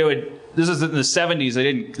 so they would. This is in the 70s.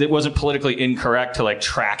 It wasn't politically incorrect to like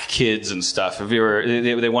track kids and stuff. If you were,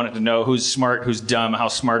 they wanted to know who's smart, who's dumb, how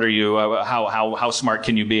smart are you, how smart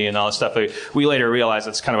can you be, and all this stuff. We later realized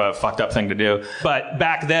it's kind of a fucked up thing to do. But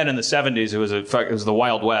back then in the 70s, it was the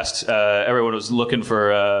Wild West. Everyone was looking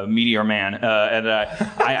for Meteor Man, and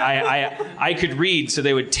I could read, so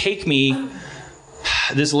they would take me.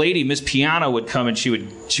 This lady, Miss Piano, would come and she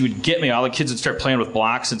would get me. All the kids would start playing with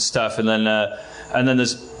blocks and stuff, and then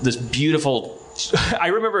this beautiful. I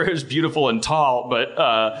remember it was beautiful and tall, but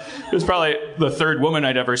it was probably the third woman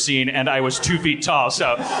I'd ever seen, and I was 2 feet tall.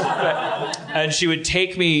 So, and she would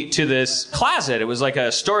take me to this closet. It was like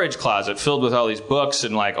a storage closet filled with all these books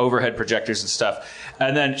and like overhead projectors and stuff.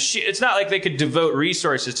 And then it's not like they could devote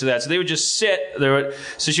resources to that. So they would just sit there.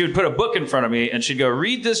 So she would put a book in front of me and she'd go,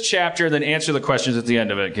 read this chapter, then answer the questions at the end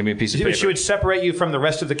of it. Give me a piece of paper. She would separate you from the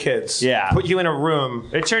rest of the kids. Yeah. Put you in a room.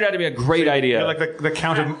 It turned out to be a great idea. You're like the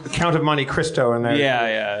Count of Monte Cristo in there.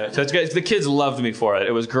 Yeah. So the kids loved me for it.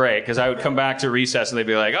 It was great because I would come back to recess and they'd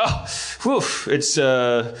be like, oh, whew, it's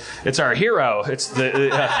our hero. It's the...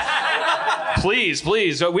 Please.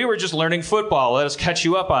 We were just learning football. Let us catch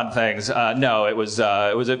you up on things. No, it was.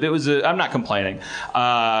 I'm not complaining.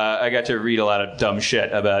 I got to read a lot of dumb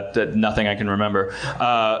shit about nothing I can remember.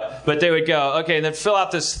 But they would go, okay, and then fill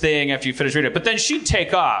out this thing after you finish reading it. But then she'd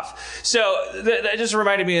take off. So that just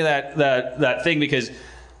reminded me of that thing because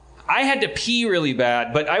I had to pee really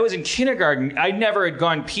bad, but I was in kindergarten. I never had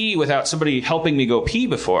gone pee without somebody helping me go pee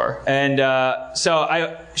before. And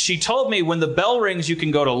so she told me when the bell rings, you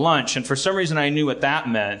can go to lunch. And for some reason, I knew what that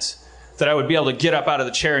meant, that I would be able to get up out of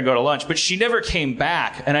the chair and go to lunch. But she never came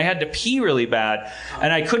back, and I had to pee really bad,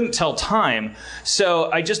 and I couldn't tell time.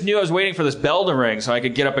 So I just knew I was waiting for this bell to ring so I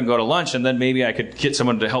could get up and go to lunch, and then maybe I could get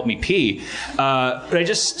someone to help me pee. But I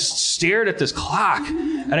just stared at this clock,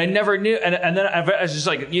 and I never knew. And then I was just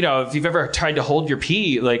like, if you've ever tried to hold your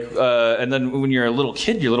pee, like, and then when you're a little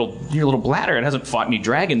kid, your little bladder, it hasn't fought any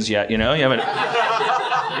dragons yet, you haven't.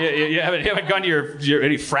 You haven't gone to your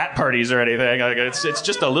any frat parties or anything. Like it's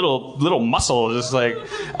just a little muscle, just like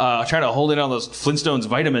trying to hold in on those Flintstones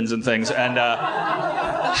vitamins and things. And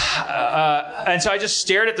And so I just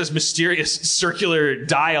stared at this mysterious circular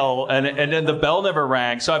dial, and then the bell never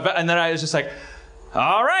rang. And then I was just like,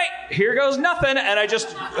 all right, here goes nothing. And I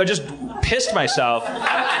just pissed myself.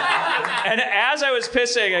 And as I was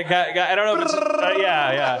pissing, I don't know if it's,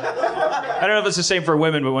 I don't know if it's the same for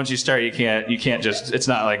women, but once you start, you can't just, it's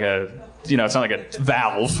not like a, it's not like a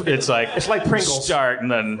valve. It's like Pringles. Start,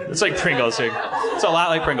 and then it's like Pringles. It's a lot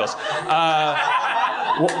like Pringles.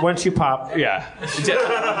 Once you pop. Yeah.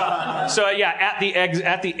 So at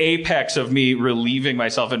the apex of me relieving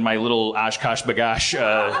myself in my little Oshkosh Bagosh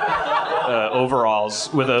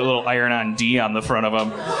overalls with a little iron-on D on the front of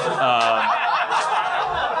them.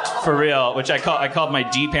 For real, which I called my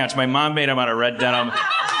D pants. My mom made them out of red denim,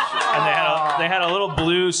 and they had a little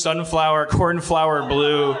blue cornflower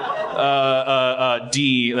blue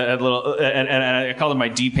D that had little, and I called them my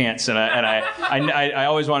D pants, and I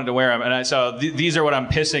always wanted to wear them, and so these are what I'm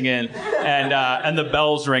pissing in, and the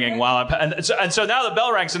bell's ringing while and so now the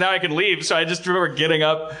bell rang, so now I can leave. So I just remember getting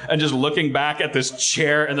up and just looking back at this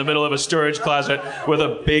chair in the middle of a storage closet with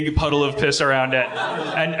a big puddle of piss around it,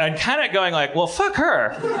 and kind of going like, well, fuck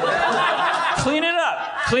her, clean it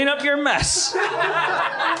up, clean up your mess.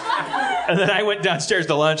 And then I went downstairs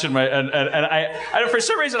to lunch, and I for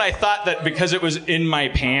some reason I thought that because it was in my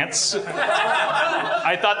pants,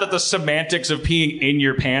 I thought that the semantics of peeing in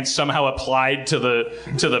your pants somehow applied to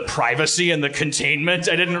the privacy and the containment.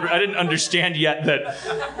 I didn't understand yet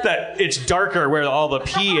that it's darker where all the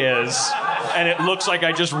pee is, and it looks like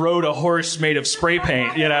I just rode a horse made of spray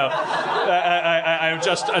paint. I'm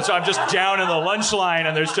just down in the lunch line,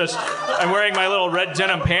 and I'm wearing my little red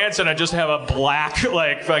denim pants, and I just have a black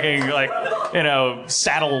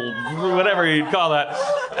saddle, whatever you'd call that.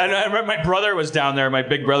 And I remember my brother was down there. My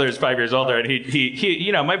big brother is 5 years older, and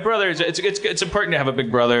he my brother is. It's important to have a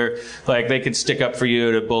big brother. Like, they can stick up for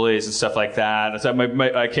you to bullies and stuff like that. And so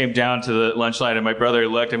I came down to the lunch line, and my brother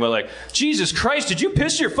looked and went like, "Jesus Christ, did you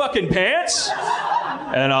piss your fucking pants?"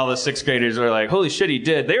 And all the sixth graders were like, "Holy shit, he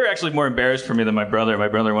did." They were actually more embarrassed for me than my brother. My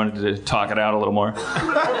brother wanted to talk it out a little more.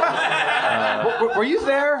 Were you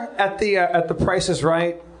there at the Price is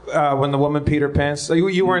Right? When the woman peed her pants,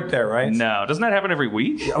 you weren't there, right? No, doesn't that happen every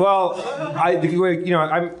week? Well,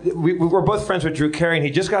 we were both friends with Drew Carey, and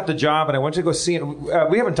he just got the job, and I went to go see him.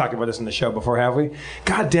 We haven't talked about this in the show before, have we?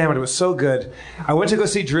 God damn it, it was so good. I went to go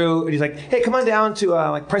see Drew, and he's like, "Hey, come on down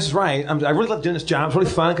to Price is Right. I really love doing this job. It's really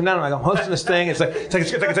fun. Come down. I'm hosting this thing. It's like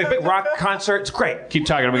a big rock concert. It's great. Keep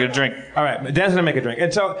talking. I'm gonna get a drink. All right, Dan's gonna make a drink.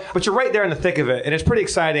 And so, but you're right there in the thick of it, and it's pretty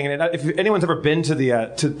exciting. And if anyone's ever been to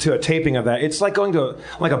the to a taping of that, it's like going to a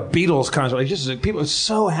Beatles concert. Like, just people are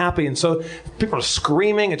so happy, and so people are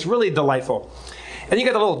screaming. It's really delightful. And you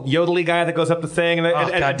got the little yodely guy that goes up the thing. And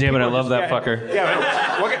God damn it, I love that fucker.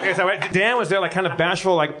 Yeah. So Dan was there, like, kind of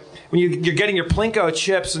bashful, like when you're getting your Plinko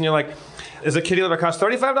chips, and you're like, "Does the kitty litter cost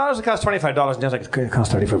 $35? It costs $25." And Dan's like, "It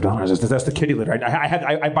costs $35. That's the kitty litter.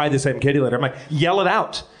 I buy the same kitty litter." I'm like, "Yell it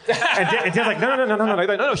out." And Dan's like,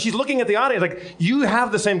 no. She's looking at the audience like, "You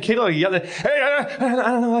have the same kitty litter." Yell it. "Hey, I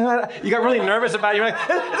don't know." You got really nervous about it. You're like,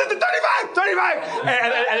 "$35."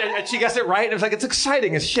 And she gets it right. And it's like, it's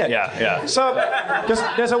exciting as shit. Yeah. So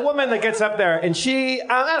there's a woman that gets up there, and she,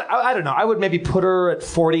 I don't know, I would maybe put her at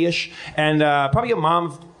 40-ish, and probably a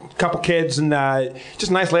mom, couple kids, and just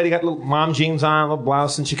a nice lady, got little mom jeans on, a little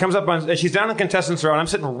blouse, and she comes up and she's down in contestants row, and I'm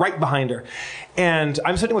sitting right behind her, and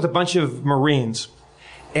I'm sitting with a bunch of Marines,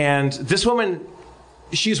 and this woman,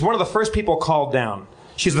 she's one of the first people called down.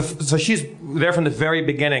 She's there from the very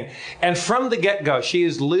beginning, and from the get-go, she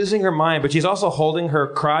is losing her mind, but she's also holding her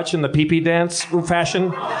crotch in the pee-pee dance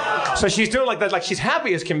fashion. So she's doing like that, like she's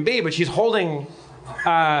happy as can be, but she's holding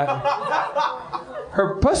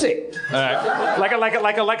her pussy, like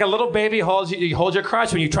a little baby holds you hold your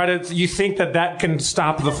crotch when you think that can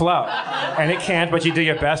stop the flow, and it can't, but you do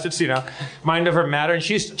your best. It's mind over matter, and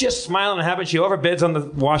she's just smiling and happy. She overbids on the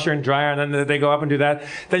washer and dryer, and then they go up and do that.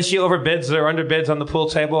 Then she overbids or underbids on the pool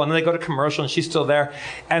table, and then they go to commercial, and she's still there.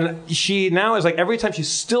 And she now is like, every time she's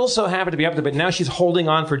still so happy to be up there, but now she's holding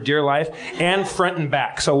on for dear life, and front and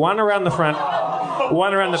back. So one around the front,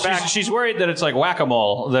 one around the back. She's worried that it's like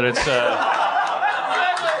whack-a-mole, that it's.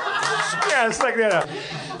 Yeah, it's like that.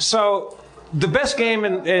 So the best game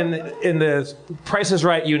in the Price is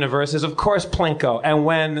Right universe is, of course, Plinko. And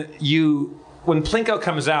when Plinko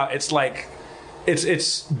comes out, it's like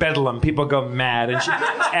it's bedlam. People go mad,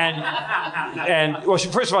 and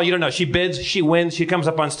first of all, you don't know. She bids, she wins, she comes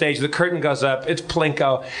up on stage. The curtain goes up. It's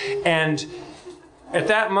Plinko, and at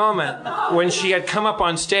that moment, when she had come up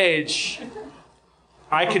on stage,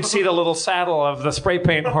 I could see the little saddle of the spray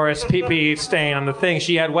paint horse pee-pee stain on the thing.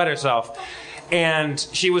 She had wet herself. and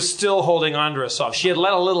she was still holding on to herself. She had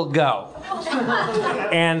let a little go.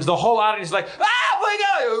 And the whole audience is like, whoa!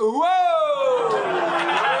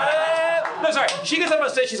 No, sorry. She gets up on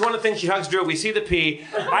stage. She's one of the things. She hugs Drew. We see the pee.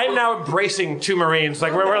 I'm now embracing two Marines.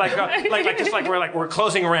 Like we're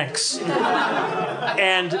closing ranks.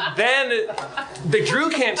 And then the Drew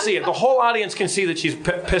can't see it. The whole audience can see that she's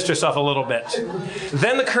pissed herself a little bit.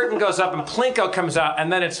 Then the curtain goes up and Plinko comes out,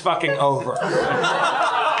 and then it's fucking over.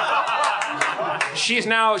 She's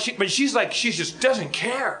just doesn't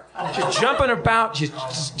care. She's jumping about. She's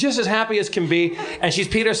just as happy as can be, and she's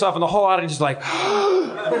peed herself, and the whole audience is like,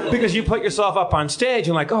 because you put yourself up on stage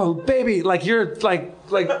and like, oh baby, like you're like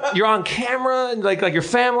you're on camera and like your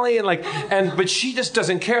family but she just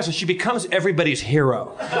doesn't care, so she becomes everybody's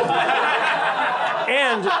hero.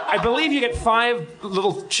 And I believe you get 5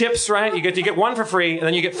 little chips, right? You get one for free, and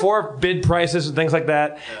then you get 4 bid prices and things like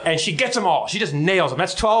that. And she gets them all. She just nails them.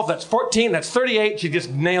 That's 12, that's 14, that's 38. She just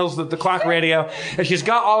nails the clock radio. And she's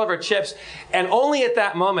got all of her chips. And only at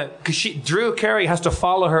that moment, because Drew Carey has to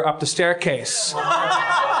follow her up the staircase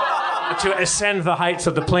to ascend the heights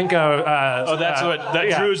of the Plinko.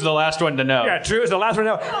 Drew's the last one to know. Yeah, Drew is the last one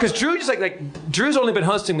to know. Because Drew just Drew's only been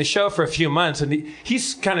hosting the show for a few months, and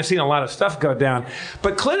he's kind of seen a lot of stuff go down.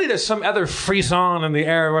 But clearly there's some other frisson in the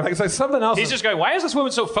air where it's like something else. He's just going, why is this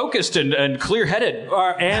woman so focused and clear-headed?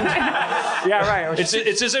 Yeah, right.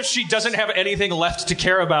 It's as if she doesn't have anything left to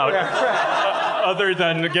care about other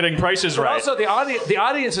than getting prices right. Also, the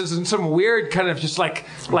audience is in some weird kind of just like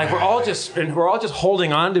we're all just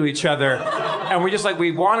holding on to each other, and we're just like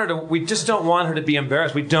we just don't want her to be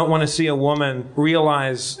embarrassed. We don't want to see a woman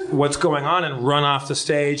realize what's going on and run off the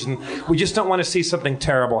stage, and we just don't want to see something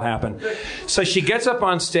terrible happen. So she gets up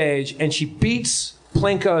on stage and she beats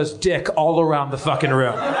Plinko's dick all around the fucking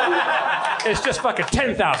room. It's just fucking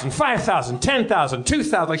 10,000, 5,000, 10,000,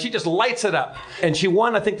 2,000. Like she just lights it up. And she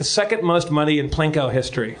won, I think, the second most money in Plinko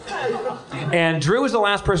history. And Drew was the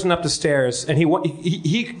last person up the stairs, and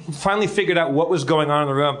he finally figured out what was going on in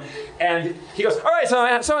the room. And he goes, all right,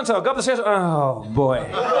 so-and-so, go up the stairs. Oh, boy.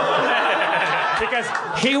 Because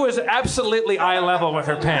he was absolutely eye level with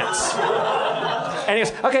her pants. And he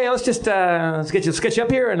goes, okay, let's just let's get you up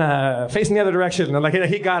here and facing the other direction. And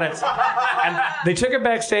he got it. And they took her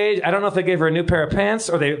backstage. I don't know if they gave her a new pair of pants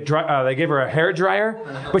or they gave her a hair dryer.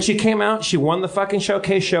 But she came out. She won the fucking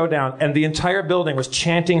Showcase Showdown, and the entire building was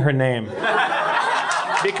chanting her name.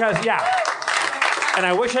 Because and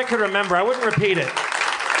I wish I could remember. I wouldn't repeat it.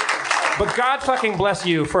 But God fucking bless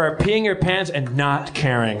you for peeing your pants and not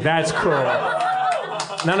caring. That's cool.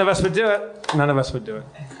 None of us would do it. None of us would do it.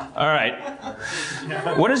 All right.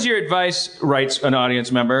 What is your advice, writes an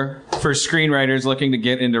audience member, for screenwriters looking to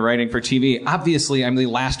get into writing for TV? Obviously, I'm the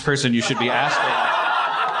last person you should be asking.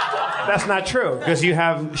 That's not true, because you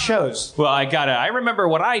have shows. Well, I remember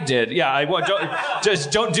what I did. Yeah,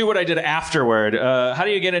 don't do what I did afterward. How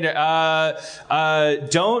do you get into? I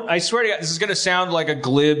swear to God, this is going to sound like a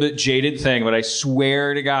glib, jaded thing, but I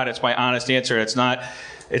swear to God, it's my honest answer. It's not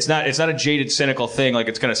a jaded, cynical thing like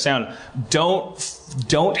it's going to sound.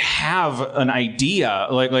 Don't have an idea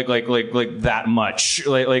like that much.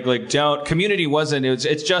 Don't. Community wasn't.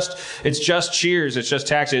 It's just Cheers. It's just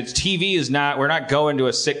Taxi. TV is not. We're not going to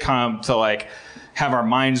a sitcom to have our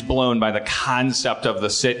minds blown by the concept of the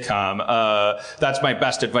sitcom. That's my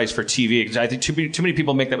best advice for TV, because I think too many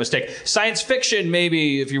people make that mistake. Science fiction,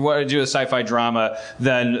 maybe, if you want to do a sci-fi drama,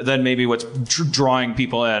 then maybe what's drawing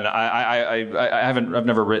people in. I've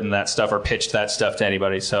never written that stuff or pitched that stuff to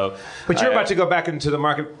anybody. So, but you're about to go back into the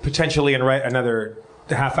market potentially and write another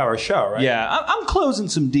half-hour show, right? Yeah, I'm closing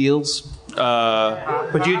some deals.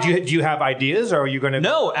 But do you have ideas, or are you going to?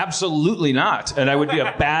 No, absolutely not. And I would be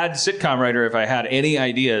a bad sitcom writer if I had any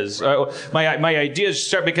ideas. My ideas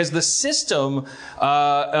start because the system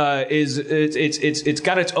it's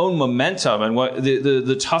got its own momentum, and what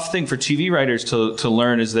the tough thing for TV writers to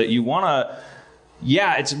learn is that you want to.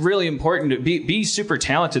 Yeah, it's really important to be super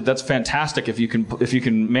talented. That's fantastic if you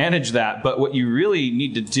can manage that. But what you really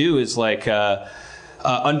need to do is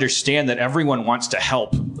understand that everyone wants to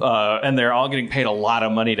help, and they're all getting paid a lot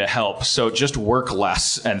of money to help. So just work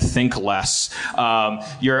less and think less.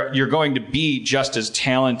 You're going to be just as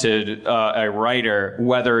talented a writer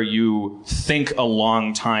whether you think a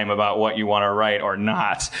long time about what you want to write or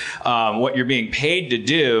not. What you're being paid to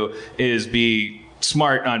do is be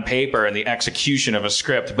smart on paper in the execution of a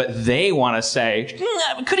script, but they want to say,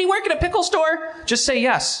 could he work at a pickle store? Just say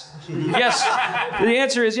yes. Yes. The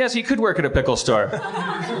answer is yes, he could work at a pickle store.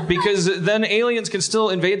 Because then aliens can still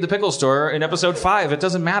invade the pickle store in episode 5. It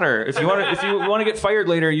doesn't matter. If you want to get fired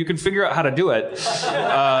later, you can figure out how to do it.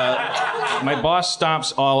 My boss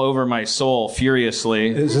stomps all over my soul furiously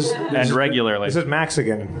and regularly. This is Max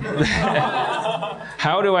again.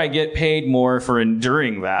 How do I get paid more for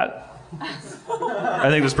enduring that? I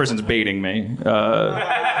think this person's baiting me.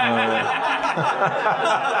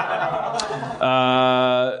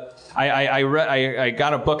 I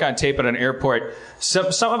got a book on tape at an airport.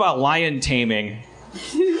 Something about lion taming.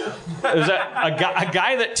 It was a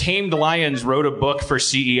guy that tamed lions wrote a book for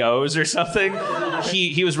CEOs or something.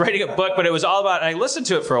 He was writing a book, but it was all about, I listened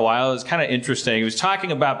to it for a while. It was kind of interesting. He was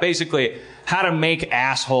talking about basically how to make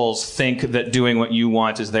assholes think that doing what you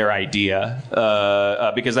want is their idea,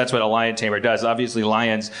 because that's what a lion tamer does. Obviously,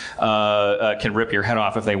 lions can rip your head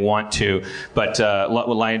off if they want to, but what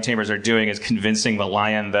lion tamers are doing is convincing the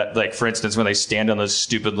lion that, like, for instance, when they stand on those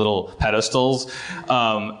stupid little pedestals,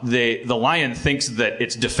 the lion thinks that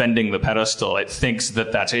it's defending the pedestal. It thinks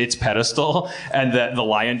that that's its pedestal, and that the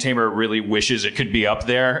lion tamer really wishes it could be up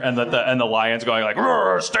there, and that the lion's going like,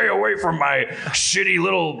 "Stay away from my shitty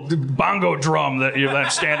little bongo drum that I'm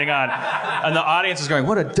standing on," and the audience is going,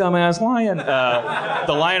 "What a dumbass lion!"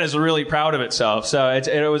 The lion is really proud of itself. So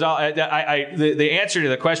it was all. The answer to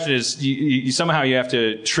the question is you somehow you have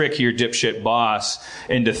to trick your dipshit boss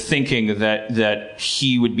into thinking that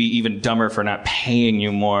he would be even dumber for not paying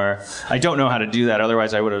you more. I don't know how to do that.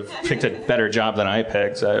 Otherwise, I would have picked a better job than I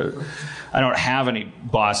picked. So I don't have any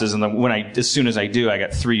bosses, and as soon as I do, I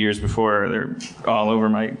got 3 years before they're all over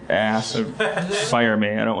my ass and fire me.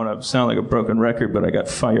 I don't want to sound like a broken record, but I got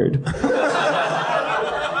fired.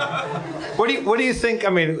 What do you think? I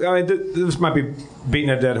mean, this might be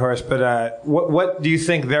beating a dead horse, but what do you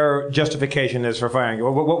think their justification is for firing you?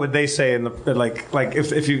 What would they say in the like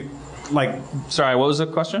if you like? Sorry, what was the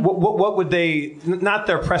question? What would they? Not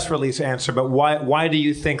their press release answer, but why do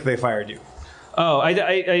you think they fired you? Oh,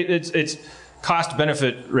 it's cost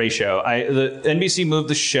benefit ratio. The NBC moved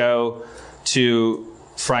the show to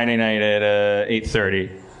Friday night at 8:30.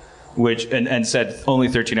 And said only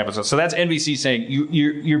 13 episodes. So that's NBC saying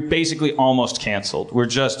you're basically almost canceled.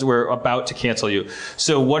 We're about to cancel you.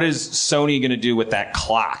 So what is Sony going to do with that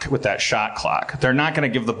clock, with that shot clock? They're not going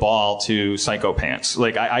to give the ball to Psycho Pants.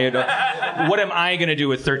 Like what am I going to do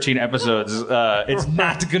with 13 episodes? It's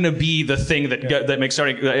not going to be the thing that makes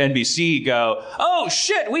NBC go, "Oh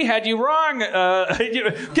shit, we had you wrong.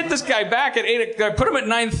 Get this guy back at 8. Put him at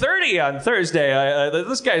 9:30 on Thursday.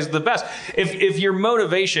 This guy's the best." If your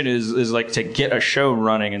motivation is like to get a show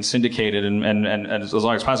running and syndicated and as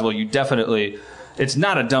long as possible, you definitely, it's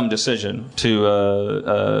not a dumb decision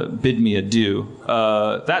to bid me adieu.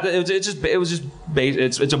 It's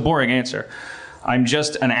a boring answer. I'm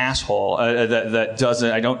just an asshole that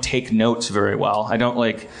doesn't. I don't take notes very well. I don't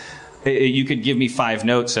like. You could give me 5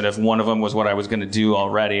 notes, and if one of them was what I was going to do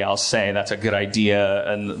already, I'll say that's a good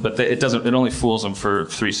idea. But it doesn't. It only fools them for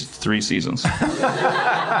three seasons.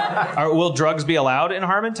 Will drugs be allowed in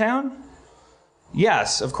Harmontown?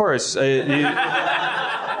 Yes, of course. Would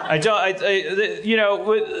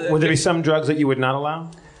there be some drugs that you would not allow?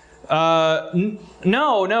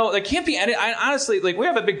 No, there can't be any. Honestly, like, we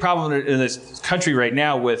have a big problem in this country right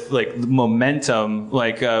now with like momentum.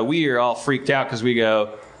 Like we are all freaked out because we go,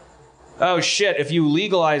 "Oh shit, if you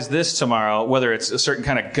legalize this tomorrow," whether it's a certain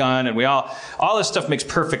kind of gun, and all this stuff makes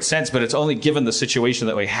perfect sense, but it's only given the situation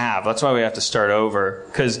that we have. That's why we have to start over.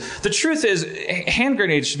 Because the truth is, hand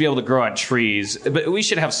grenades should be able to grow on trees, but we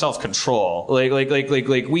should have self-control. Like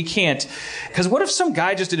we can't, because what if some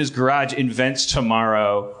guy just in his garage invents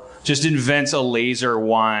a laser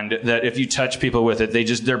wand that if you touch people with it,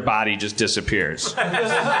 their body just disappears.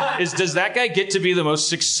 Does that guy get to be the most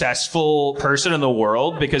successful person in the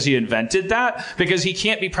world because he invented that? Because he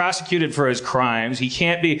can't be prosecuted for his crimes. He's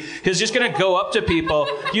just going to go up to people.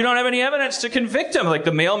 You don't have any evidence to convict him. Like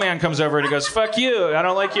the mailman comes over and he goes, "Fuck you. I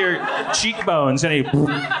don't like your cheekbones." And he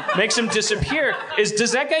makes him disappear.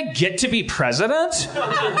 Does that guy get to be president?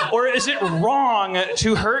 Or is it wrong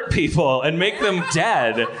to hurt people and make them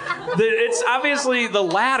dead? It's obviously the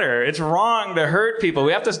latter. It's wrong to hurt people.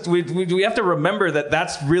 We have to remember that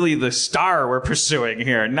that's really the star we're pursuing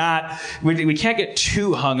here. We can't get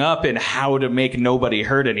too hung up in how to make nobody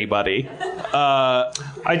hurt anybody.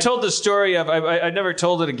 I told the story of I never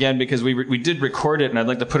told it again because we did record it and I'd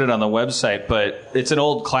like to put it on the website, but it's an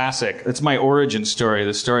old classic. It's my origin story.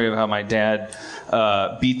 The story of how my dad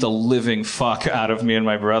beat the living fuck out of me and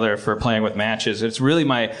my brother for playing with matches. It's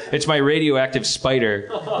my radioactive spider,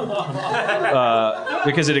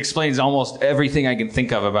 because it explains almost everything I can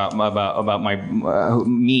think of about my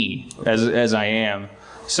me as I am.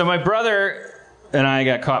 So my brother and I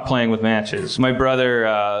got caught playing with matches. My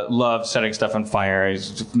brother loved setting stuff on fire.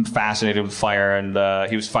 He's fascinated with fire, and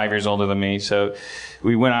he was 5 years older than me. So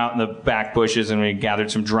we went out in the back bushes and we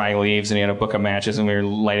gathered some dry leaves, and he had a book of matches, and we were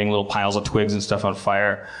lighting little piles of twigs and stuff on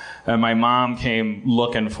fire. And my mom came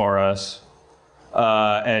looking for us,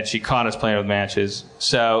 and she caught us playing with matches.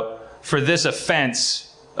 So for this offense,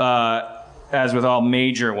 as with all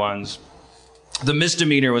major ones, the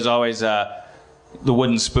misdemeanor was always the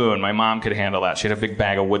wooden spoon. My mom could handle that. She had a big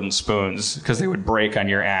bag of wooden spoons because they would break on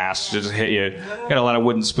your ass, just hit you. Got a lot of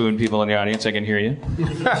wooden spoon people in the audience. I can hear you.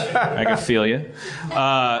 I can feel you.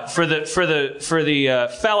 For the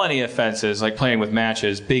felony offenses, like playing with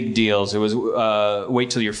matches, big deals. It was wait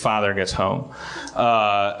till your father gets home.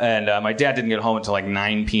 And my dad didn't get home until like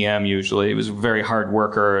 9 p.m. usually. He was a very hard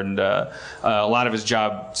worker, and a lot of his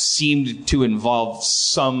job seemed to involve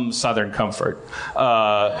some Southern comfort.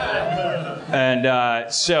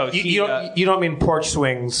 So you don't mean porch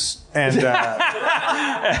swings and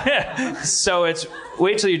so it's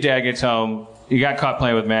wait till your dad gets home. You got caught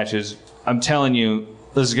playing with matches. I'm telling you,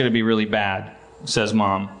 this is going to be really bad, says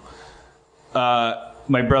Mom.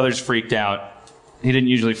 My brother's freaked out. He didn't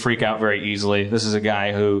usually freak out very easily. This is a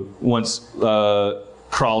guy who once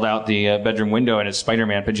crawled out the bedroom window in his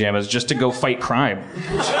Spider-Man pajamas just to go fight crime.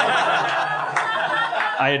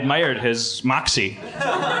 I admired his moxie.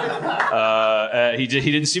 He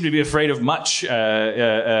didn't seem to be afraid of much,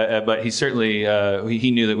 but he certainly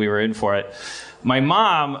he knew that we were in for it. My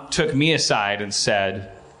mom took me aside and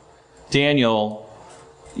said, Daniel,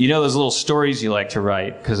 you know those little stories you like to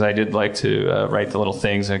write? Because I did like to write the little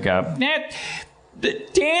things that go,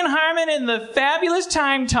 Dan Harmon in the Fabulous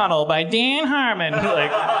Time Tunnel by Dan Harmon.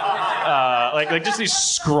 like just these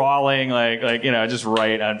scrawling, just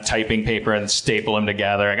write on typing paper and staple them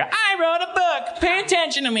together. I go, I wrote a book. Pay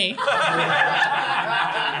attention to me.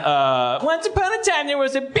 Once upon a time, there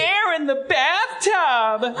was a bear in the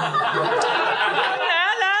bathtub. La.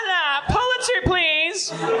 Pulitzer,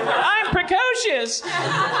 please. I'm precocious.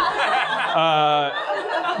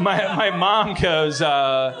 My mom goes,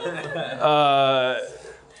 I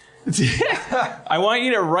want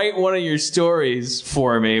you to write one of your stories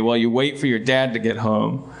for me while you wait for your dad to get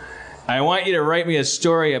home. I want you to write me a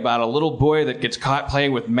story about a little boy that gets caught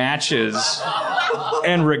playing with matches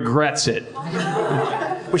and regrets it.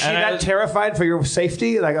 Was she that terrified for your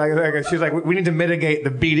safety? Like she's like, we need to mitigate the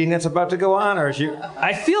beating that's about to go on, or is she?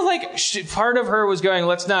 I feel like part of her was going,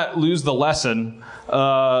 let's not lose the lesson.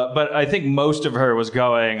 But I think most of her was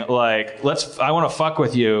going like, I want to fuck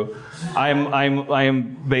with you. I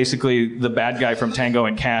am basically the bad guy from Tango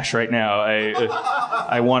and Cash right now.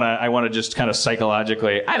 I want to just kind of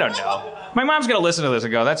psychologically, I don't know. My mom's going to listen to this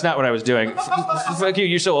and go, that's not what I was doing. Fuck you,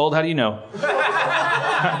 you're so old, how do you know?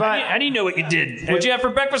 How do you know what you did? What'd you have for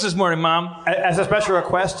breakfast this morning, Mom? As a special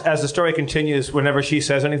request, as the story continues, whenever she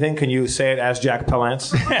says anything, can you say it as Jack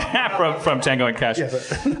Palance? from Tango and Cash.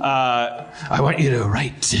 Yes. I want you to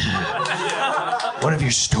write one of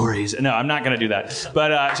your stories. No, I'm not going to do that.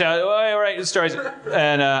 But so I write stories,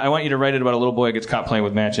 and I want you to write it about a little boy who gets caught playing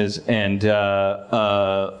with matches and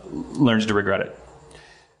learns to regret it.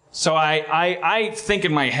 So I think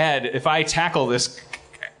in my head, if I tackle this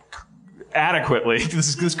adequately,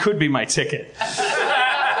 this could be my ticket.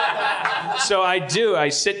 So I do. I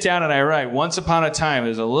sit down and I write, once upon a time,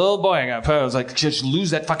 there's a little boy. I was like, just lose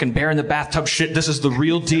that fucking bear in the bathtub shit. This is the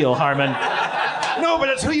real deal, Harmon. No, but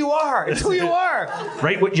it's who you are. It's who you are.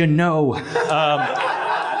 Write what you know.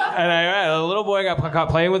 And a little boy got caught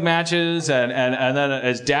playing with matches, and then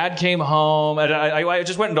his dad came home, and I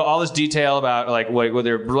just went into all this detail about where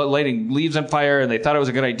they're lighting leaves on fire, and they thought it was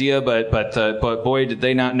a good idea, but boy, did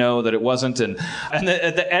they not know that it wasn't. And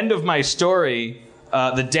at the end of my story,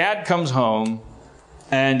 the dad comes home,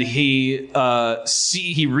 and he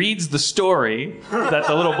reads the story that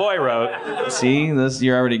the little boy wrote. See, this,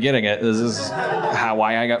 you're already getting it. This is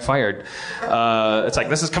why I got fired. It's like,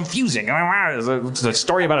 this is confusing. It's a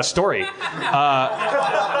story about a story.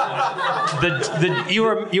 You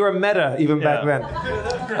were meta even back then.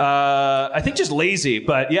 I think just lazy,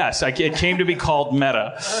 but yes, it came to be called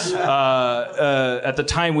meta. At the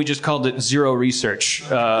time, we just called it zero research.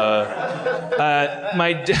 At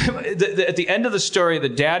the end of the story, the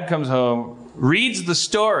dad comes home, reads the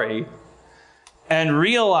story, and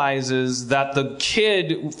realizes that the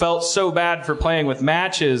kid felt so bad for playing with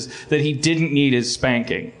matches that he didn't need his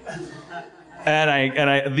spanking. And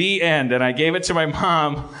I gave it to my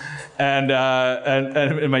mom, and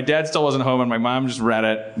my dad still wasn't home, and my mom just read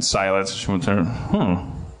it in silence. She went there,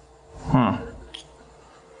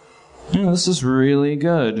 yeah, this is really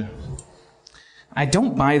good. I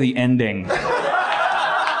don't buy the ending.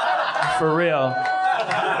 For real.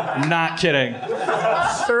 Not kidding.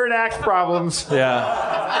 Third act problems. Yeah.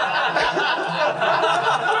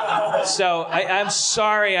 So I'm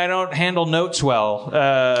sorry I don't handle notes well.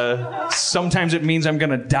 Sometimes it means I'm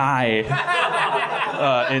going to die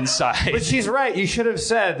inside. But she's right. You should have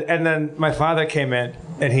said. And then my father came in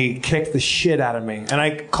and he kicked the shit out of me. And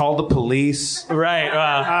I called the police. Right.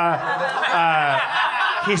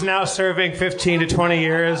 He's now serving 15 to 20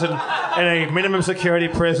 years in a minimum security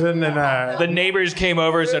prison. And the neighbors came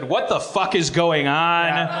over and said, "What the fuck is going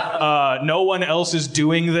on? No one else is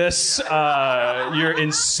doing this. You're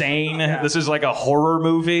insane. This is like a horror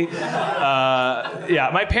movie."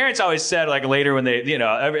 Yeah, my parents always said, like later when they,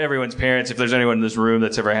 everyone's parents, if there's anyone in this room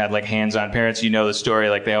that's ever had like hands-on parents, the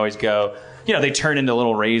story, like they always go, they turn into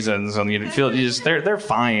little raisins, and they're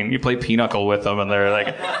fine. You play pinochle with them, and they're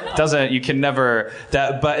like, you can never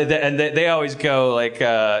and they always go like,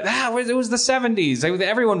 it was the 70s.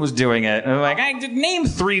 Everyone was doing it. And I'm like, name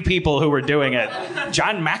 3 people who were doing it.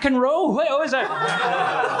 John McEnroe? What was that?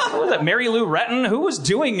 What was that? Mary Lou Retton? Who was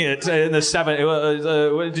doing it in the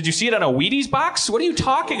 70s? Did you see it on a Wheaties box? What are you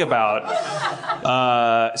talking about?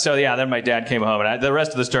 So yeah, then my dad came home, and the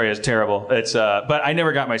rest of the story is terrible. But I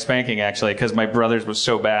never got my spanking actually, because my brother's was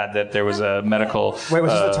so bad that there was a medical Wait,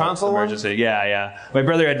 was this the tonsil emergency. one? Yeah. My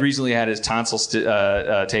brother had recently had his tonsils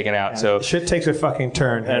taken out. So shit takes a fucking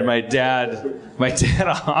turn. And my dad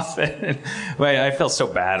often. I feel so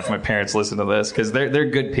bad if my parents listen to this, because they're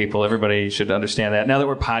good people. Everybody should understand that. Now that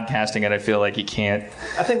we're podcasting it, I feel like you can't.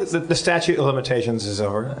 I think the statute of limitations is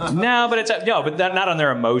over. No, but not on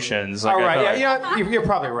their emotions. Like, all right. You're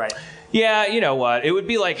probably right. Yeah, you know what? It would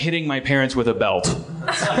be like hitting my parents with a belt to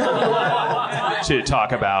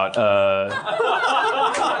talk about.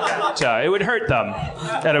 It would hurt them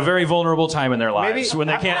at a very vulnerable time in their lives when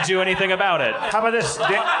they can't do anything about it. How about this,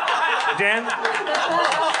 Dan?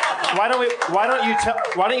 Why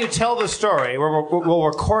don't you tell the story? We'll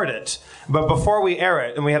record it, but before we air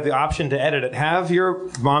it, and we have the option to edit it, have your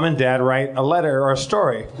mom and dad write a letter or a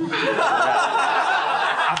story.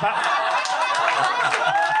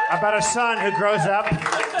 About a son who grows up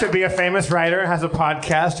to be a famous writer, has a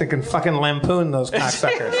podcast, and can fucking lampoon those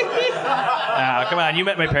cocksuckers. Come on, you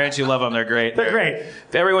met my parents. You love them. They're great. They're great.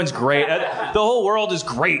 Everyone's great. The whole world is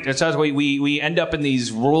great. It's how we end up in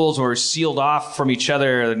these rules where we're sealed off from each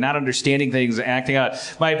other, not understanding things, acting out.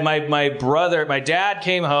 My dad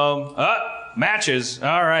came home. Matches.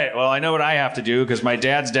 All right. Well, I know what I have to do because my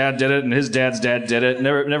dad's dad did it and his dad's dad did it.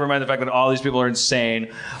 Never mind the fact that all these people are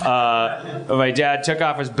insane. My dad took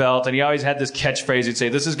off his belt, and he always had this catchphrase. He'd say,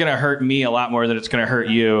 "This is going to hurt me a lot more than it's going to hurt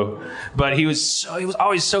you." But he was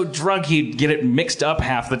always so drunk he'd get it mixed up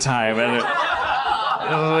half the time, and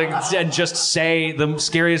just say the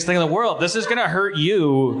scariest thing in the world. "This is going to hurt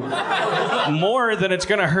you more than it's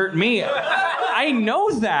going to hurt me." I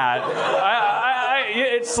know that.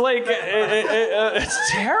 It's like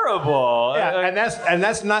it's terrible. Yeah, and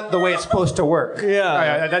that's not the way it's supposed to work.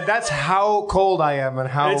 Yeah, that's how cold I am, and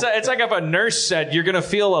how it's like if a nurse said you're gonna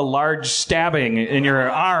feel a large stabbing in your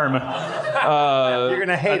arm. You're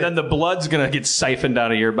gonna hate it. And then the blood's gonna get siphoned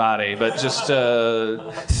out of your body. But just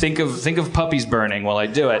think of puppies burning while I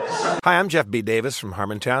do it. Hi, I'm Jeff B. Davis from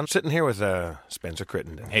Harmontown, sitting here with Spencer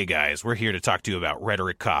Crittenden. Hey guys, we're here to talk to you about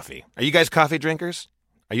Rhetoric Coffee. Are you guys coffee drinkers?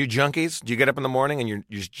 Are you junkies? Do you get up in the morning and you're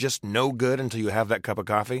just no good until you have that cup of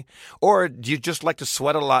coffee? Or do you just like to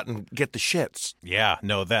sweat a lot and get the shits? Yeah,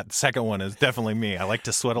 no, that second one is definitely me. I like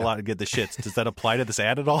to sweat a lot and get the shits. Does that apply to this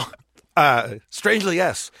ad at all? Strangely,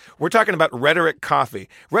 yes. We're talking about Rhetoric Coffee.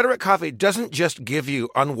 Rhetoric Coffee doesn't just give you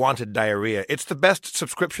unwanted diarrhea. It's the best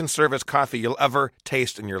subscription service coffee you'll ever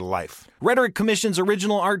taste in your life. Rhetoric commissions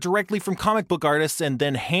original art directly from comic book artists and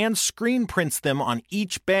then hand screen prints them on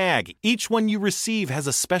each bag. Each one you receive has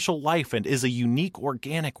a special life and is a unique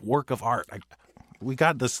organic work of art. We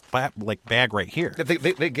got this bag right here.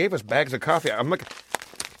 They gave us bags of coffee. I'm looking.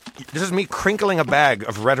 This is me crinkling a bag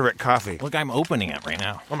of Rhetoric coffee. Look, I'm opening it right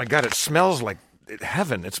now. Oh my God! It smells like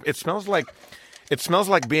heaven. It smells like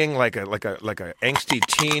being like a angsty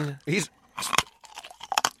teen.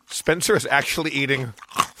 Spencer is actually eating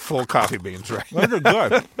full coffee beans right now. Those are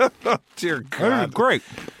good. Oh, dear God, those are great.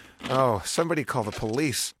 Oh, somebody call the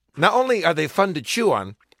police. Not only are they fun to chew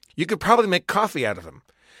on, you could probably make coffee out of them,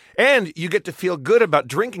 and you get to feel good about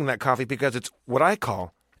drinking that coffee because it's what I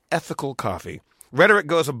call ethical coffee. Rhetoric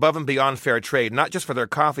goes above and beyond fair trade, not just for their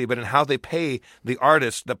coffee, but in how they pay the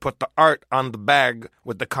artists that put the art on the bag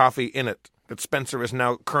with the coffee in it that Spencer is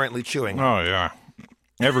now currently chewing. Oh, yeah.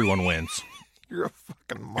 Everyone wins. You're a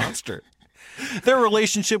fucking monster. Their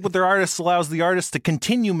relationship with their artists allows the artists to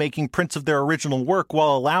continue making prints of their original work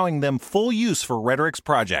while allowing them full use for Rhetoric's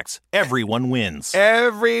projects. Everyone wins.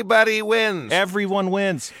 Everybody wins. Everyone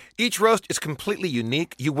wins. Each roast is completely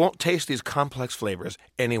unique. You won't taste these complex flavors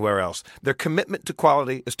anywhere else. Their commitment to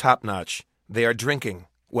quality is top-notch. They are drinking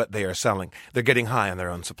what they are selling. They're getting high on their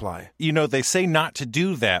own supply. You know, they say not to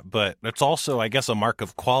do that, but it's also, I guess, a mark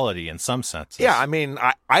of quality in some senses. Yeah, I mean,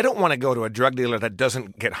 I don't want to go to a drug dealer that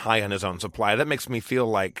doesn't get high on his own supply. That makes me feel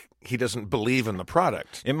like he doesn't believe in the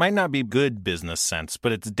product. It might not be good business sense,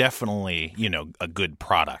 but it's definitely, you know, a good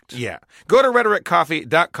product. Yeah. Go to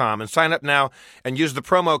rhetoriccoffee.com and sign up now and use the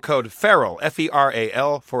promo code FERAL,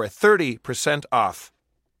 F-E-R-A-L, for a 30% off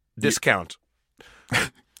discount.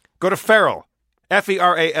 Go to FERAL,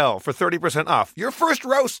 F-E-R-A-L, for 30% off your first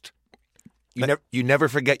roast. You never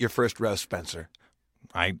forget your first roast, Spencer.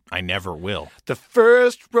 I never will. The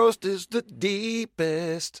first roast is the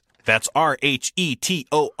deepest. That's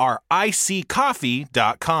RHETORIC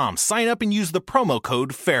coffee.com. Sign up and use the promo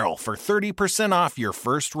code FERAL for 30% off your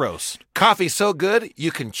first roast. Coffee's so good,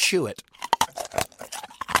 you can chew it.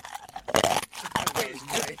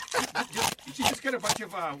 Did you just get a bunch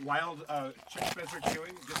of wild Chuck Spencer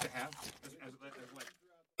chewing just to have?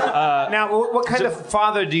 Now, what kind of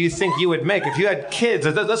father do you think you would make if you had kids?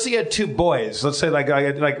 Let's say you had two boys. Let's say like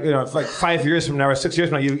 5 years from now or 6 years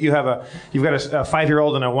from now, you've got a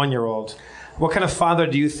 5-year-old and a 1-year-old. What kind of father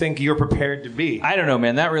do you think you're prepared to be? I don't know,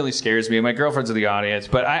 man. That really scares me. My girlfriend's in the audience,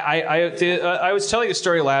 but I was telling a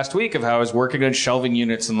story last week of how I was working on shelving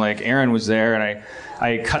units, and like Aaron was there, and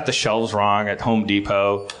I cut the shelves wrong at Home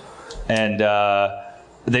Depot, and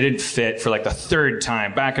they didn't fit for like the third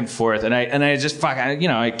time, back and forth, and I just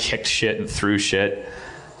I kicked shit and threw shit.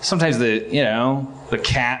 Sometimes the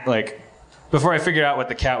cat, like, before I figured out what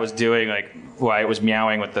the cat was doing, like why it was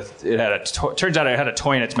meowing with turns out it had a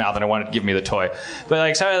toy in its mouth and it wanted to give me the toy. But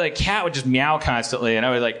like, so the cat would just meow constantly, and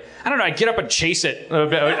I would I'd get up and chase it.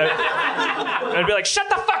 I'd be like, shut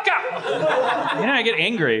the fuck up! I get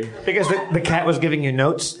angry. Because the cat was giving you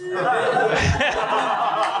notes?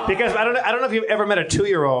 Because I don't know if you've ever met a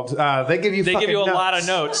 2-year-old. They give you a lot of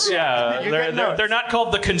notes. Yeah, they're not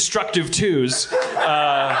called the constructive twos.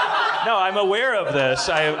 No, I'm aware of this.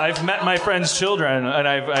 I've met my friends' children, and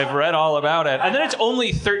I've read all about it. And then it's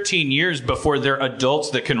only 13 years before they're adults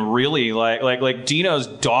that can really like Dino's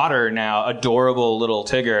daughter now, adorable little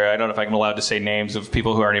Tigger. I don't know if I'm allowed to say names of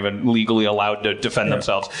people who aren't even legally allowed to defend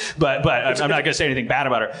themselves. But I'm not going to say anything bad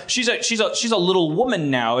about her. She's a little woman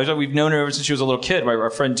now. We've known her ever since she was a little kid. Our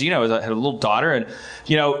friend Dino had a little daughter, and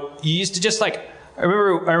you used to just like. I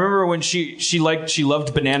remember when she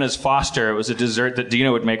loved Bananas Foster. It was a dessert that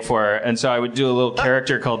Dino would make for her, and so I would do a little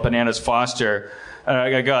character called Bananas Foster. And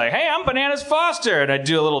I'd go like, "Hey, I'm Bananas Foster," and I'd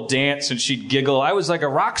do a little dance, and she'd giggle. I was like a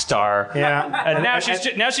rock star. Yeah. And now she's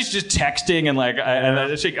just texting, and like,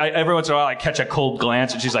 every once in a while I catch a cold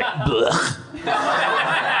glance, and she's like, "Blech."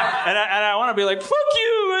 And I want to be like, "Fuck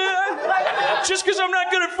you, man. Just because I'm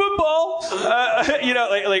not good at football."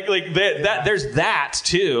 There's that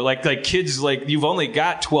too. Like kids, like you've only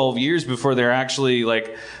got 12 years before they're actually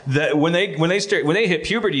like when they hit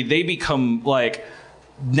puberty, they become like.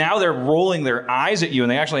 Now they're rolling their eyes at you,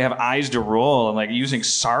 and they actually have eyes to roll, and like using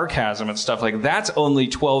sarcasm and stuff. Like that's only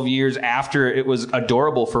 12 years after it was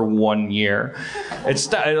adorable for 1 year.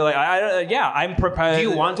 It's like I'm prepared. Do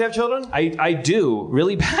you want to have children? I do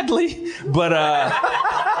really badly, but I'm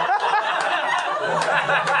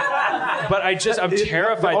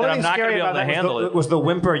terrified that I'm not going to be able to handle it. Was the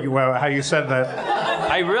whimper how you said that?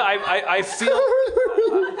 I feel.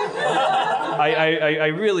 I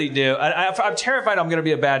really do. I'm terrified I'm going to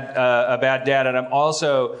be a bad dad, and I'm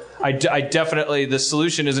also I definitely the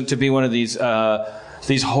solution isn't to be one of these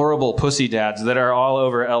horrible pussy dads that are all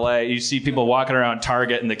over LA. You see people walking around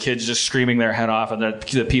Target and the kids just screaming their head off, and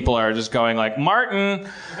the people are just going like, "Martin,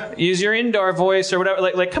 use your indoor voice," or whatever.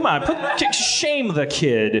 Like come on, shame the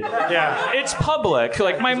kid. Yeah, it's public.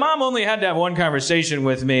 Like my mom only had to have one conversation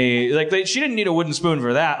with me. Like she didn't need a wooden spoon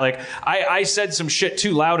for that. Like I said some shit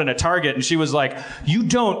too loud in a Target, and she was like, "You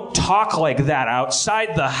don't talk like that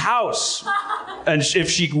outside the house." And if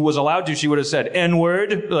she was allowed to, she would have said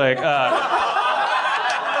N-word. Like.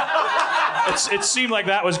 It seemed like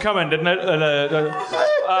that was coming, didn't it? Back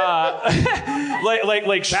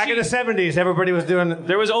in the 70s, everybody was doing.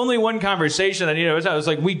 There was only one conversation, and I was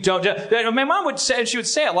like, we don't. My mom would say, and she would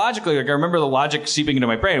say it logically. Like I remember the logic seeping into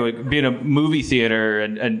my brain. We'd be in a movie theater,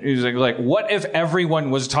 and it was like, what if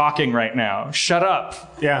everyone was talking right now? Shut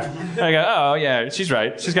up. Yeah. I go, oh yeah, she's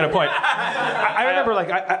right. She's got a point. I remember,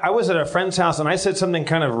 I was at a friend's house, and I said something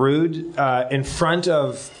kind of rude in front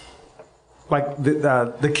of. like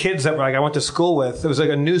the kids that I went to school with. It was like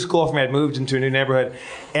a new school for me. I'd moved into a new neighborhood,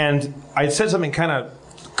 and I'd said something kind of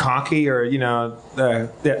cocky or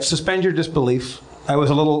suspend your disbelief. I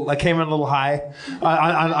came in a little high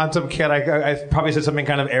on some kid. I probably said something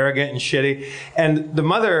kind of arrogant and shitty. And the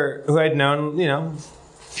mother, who I'd known, a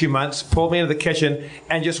few months, pulled me into the kitchen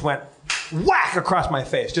and just went whack across my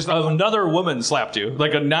face. Just like, another woman slapped you,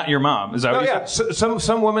 not your mom. Is that what you said?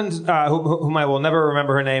 Some woman whom I will never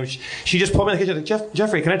remember her name. She just pulled me in the kitchen. Like,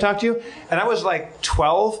 Jeffrey, can I talk to you? And I was like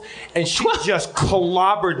 12, and she just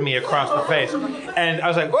clobbered me across the face. And I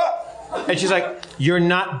was like, whoa! And she's like, "You're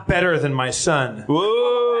not better than my son."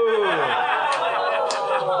 Whoa!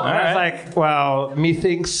 And I was like, "Well,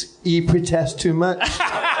 methinks ye protest too much."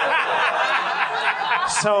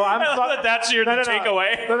 So that's your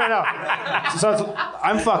takeaway. No. So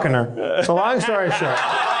I'm fucking her. So long story short.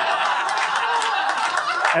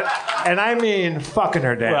 And I mean fucking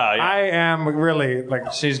her, Dan. Well, yeah. I am really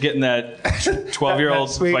like... She's getting that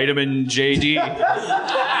 12-year-old vitamin JD.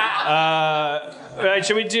 Right,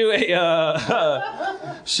 should we do a...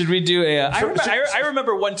 I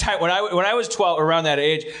remember one time when I was 12, around that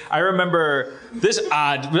age, I remember this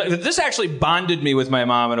actually bonded me with my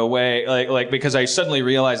mom in a way, like because I suddenly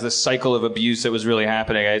realized this cycle of abuse that was really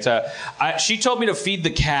happening. She told me to feed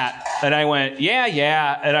the cat, and I went,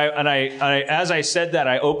 yeah, and I as I said that,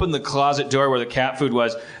 I opened the closet door where the cat food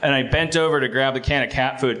was, and I bent over to grab the can of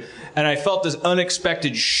cat food, and I felt this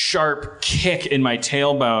unexpected sharp kick in my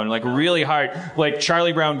tailbone, like really hard, like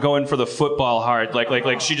Charlie Brown going for the football hard,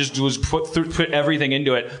 like she just was put everything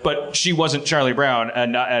into it, but she wasn't Charlie Brown,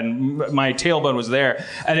 and my tailbone was there.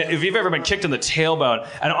 And if you've ever been kicked in the tailbone,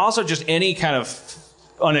 and also just any kind of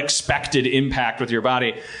unexpected impact with your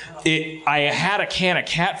body, I had a can of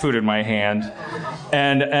cat food in my hand,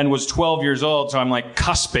 and was 12 years old, so I'm like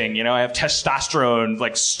cusping, I have testosterone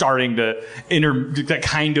like starting to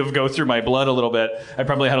kind of go through my blood a little bit. I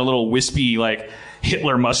probably had a little wispy like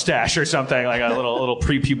Hitler mustache or something, like a little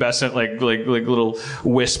prepubescent like little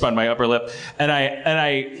wisp on my upper lip, and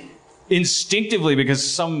I instinctively, because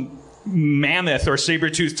some mammoth or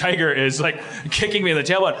saber-toothed tiger is like kicking me in the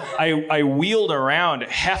tailbone, I wheeled around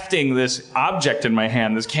hefting this object in my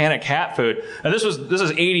hand, this can of cat food. And this is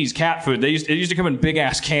 80s cat food. It used to come in big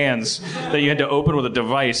ass cans that you had to open with a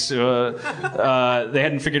device. They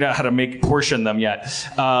hadn't figured out how to portion them yet.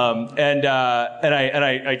 And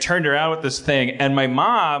I turned around with this thing, and my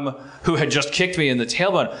mom, who had just kicked me in the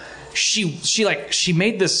tailbone, she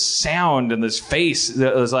made this sound and this face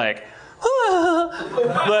that was like,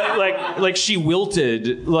 like she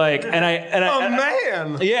wilted, like, and I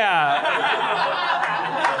man,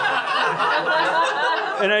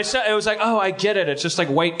 and I said, it was like, oh, I get it. It's just like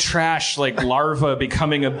white trash, like larva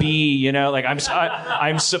becoming a bee, like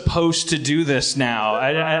I'm supposed to do this now.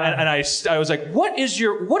 And I was like, what did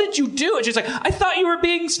you do? And she's like, I thought you were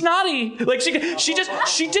being snotty. Like she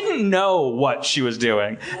didn't know what she was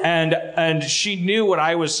doing, and she knew what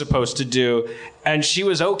I was supposed to do. And she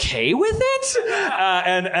was okay with it,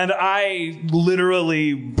 and I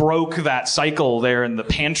literally broke that cycle there in the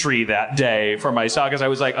pantry that day for myself, because I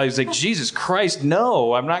was like, Jesus Christ,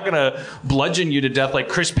 no, I'm not gonna bludgeon you to death like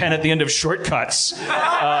Chris Penn at the end of Shortcuts,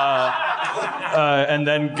 and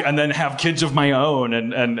then have kids of my own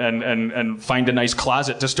and find a nice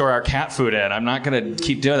closet to store our cat food in. I'm not gonna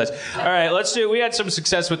keep doing this. All right, we had some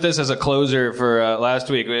success with this as a closer for last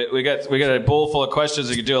week. We got a bowl full of questions.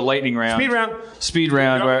 We could do a lightning round. Speed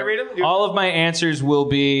round, where all of my answers will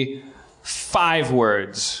be 5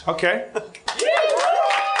 words. Okay.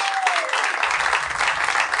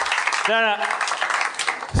 No.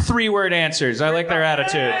 3-word answers. I like their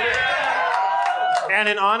attitude. And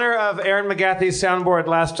in honor of Aaron McGathy's soundboard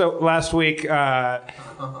last week, I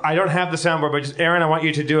don't have the soundboard, but just, Aaron, I want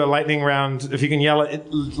you to do a lightning round, if you can yell it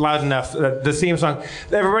loud enough, the theme song.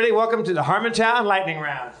 Everybody, welcome to the Harmontown Lightning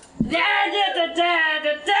Round.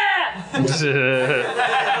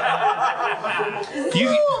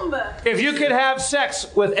 If you could have sex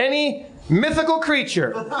with any mythical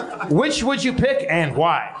creature, which would you pick and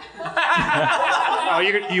why? Oh,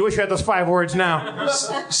 you wish you had those 5 words now.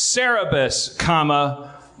 Cerebus,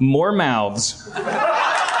 more mouths.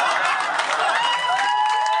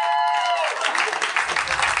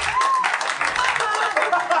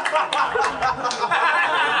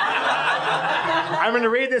 I'm going to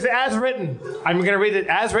read this as written.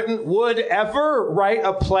 Would ever write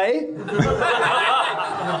a play?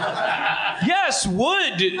 Yes,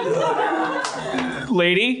 would.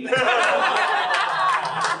 Lady.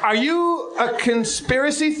 Are you a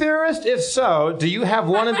conspiracy theorist? If so, do you have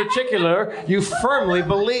one in particular you firmly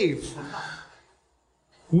believe?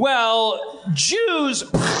 Well, Jews...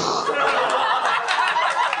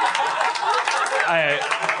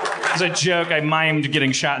 As a joke, I mimed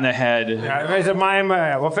getting shot in the head. There's a mime.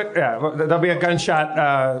 There'll be a gunshot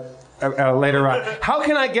later on. How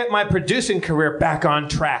can I get my producing career back on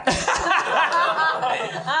track?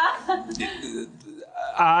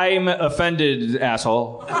 I'm offended,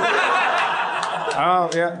 asshole. Oh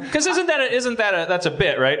yeah. Because that's a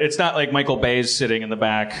bit, right? It's not like Michael Bay's sitting in the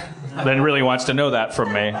back that really wants to know that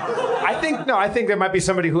from me. I think there might be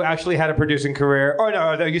somebody who actually had a producing career. Or no,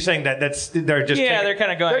 are you saying they're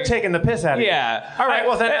kind of going. They're taking the piss out of you. Yeah. All right.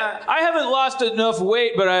 Well then, I haven't lost enough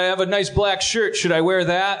weight, but I have a nice black shirt. Should I wear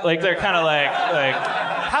that? Like they're kind of like.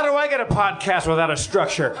 How do I get a podcast without a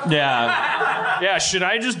structure? Yeah. Yeah. Should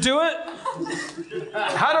I just do it?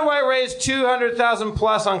 How do I raise 200,000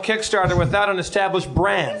 plus on Kickstarter without an established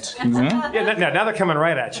brand? Mm-hmm. Yeah, now they're coming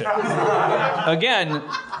right at you. Again,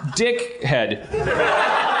 dickhead.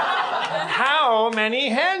 How many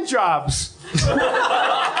hand jobs? By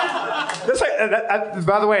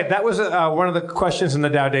the way, that was one of the questions in the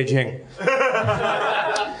Tao Te Ching.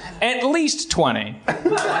 At least 20.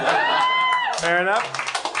 Fair enough.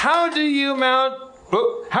 How do you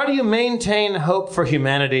maintain hope for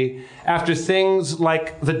humanity after things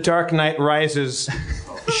like The Dark Knight Rises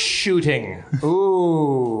shooting?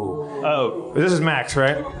 Ooh. Oh. This is Max,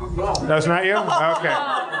 right? That's not you? Okay.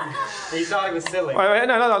 You sound like silly.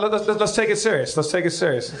 No. Let's take it serious. Does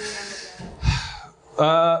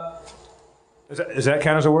that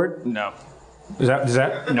count as a word? No. Does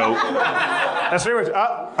that? No. That's 3 words. No.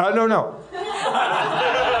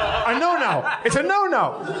 A no-no. It's a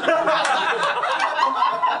no-no.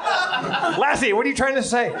 Lassie, what are you trying to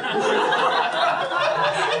say?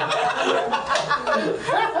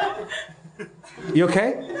 You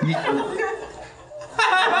okay?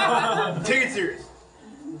 Take it serious.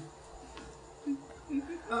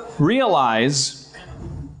 Realize.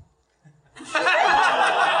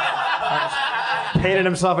 Painted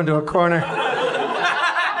himself into a corner.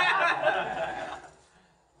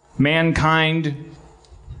 Mankind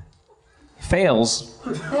fails.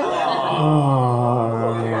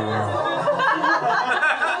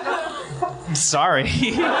 Sorry.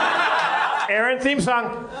 Aaron, theme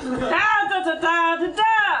song.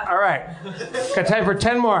 All right. Got time for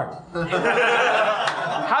 10 more.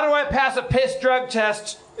 How do I pass a piss drug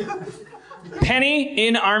test? Penny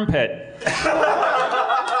in armpit.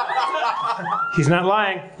 He's not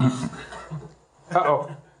lying.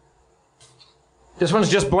 Uh-oh. This one's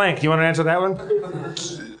just blank. You want to answer that one?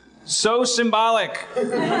 So symbolic.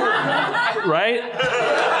 Right?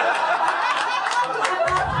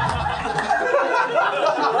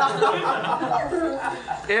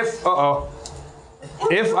 If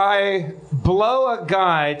I blow a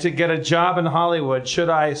guy to get a job in Hollywood, should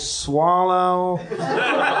I swallow?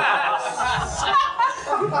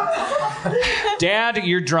 Dad,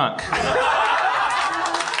 you're drunk.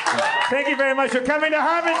 Thank you very much for coming to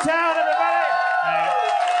Harmontown, everybody.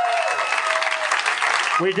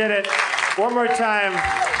 We did it. One more time.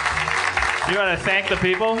 You want to thank the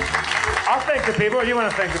people? I'll thank the people. Or you want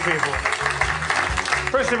to thank the people?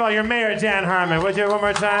 First of all, your mayor, Dan Harmon. Would you one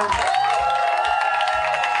more time?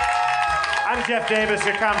 I'm Jeff Davis,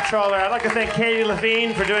 your comptroller. I'd like to thank Katie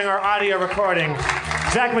Levine for doing our audio recording.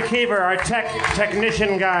 Zach McKeever, our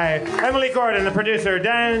technician guy. Emily Gordon, the producer.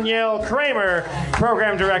 Danielle Kramer,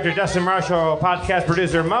 program director. Dustin Marshall, podcast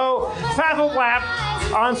producer. Mo Fafelblap,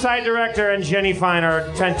 on-site director. And Jenny Fine, our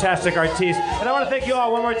fantastic artiste. And I want to thank you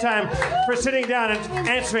all one more time for sitting down and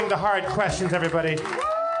answering the hard questions, everybody.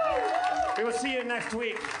 We will see you next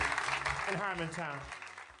week in Harmontown.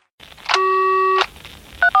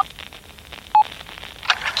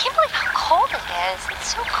 I can't believe how cold it is.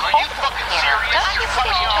 It's so cold in here. Don't you think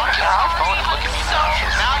you turn your own phone and look at me now?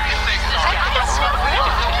 I think it's so rude.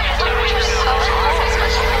 You're so cold.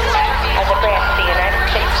 As a branch of the United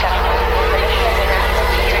States government,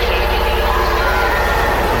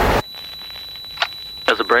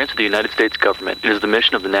 As a branch of the United States government, it is the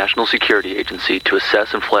mission of the National Security Agency to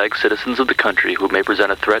assess and flag citizens of the country who may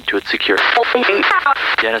present a threat to its security.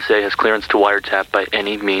 The NSA has clearance to wiretap by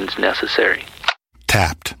any means necessary.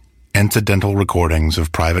 Tapped. Incidental recordings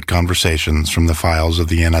of private conversations from the files of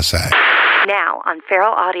the NSA. now on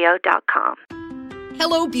feralaudio.com.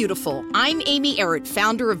 Hello, beautiful. I'm Amy Errett,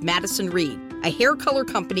 founder of Madison Reed, a hair color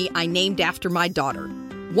company I named after my daughter.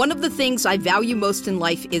 One of the things I value most in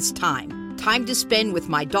life is time. Time to spend with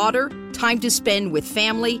my daughter, time to spend with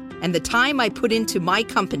family, and the time I put into my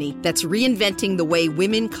company that's reinventing the way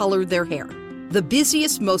women color their hair. The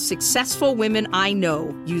busiest, most successful women I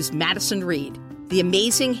know use Madison Reed, the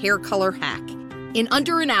amazing hair color hack. In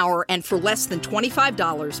under an hour and for less than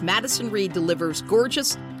 $25, Madison Reed delivers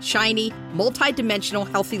gorgeous, shiny, multi-dimensional,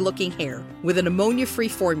 healthy-looking hair with an ammonia-free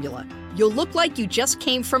formula. You'll look like you just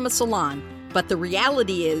came from a salon, but the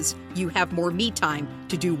reality is you have more me time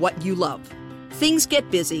to do what you love. Things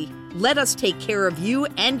get busy. Let us take care of you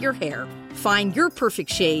and your hair. Find your perfect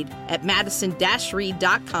shade at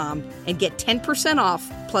madison-reed.com and get 10% off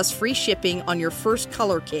plus free shipping on your first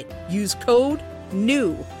color kit. Use code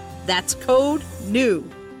NEW. That's code NEW.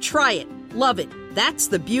 Try it. Love it. That's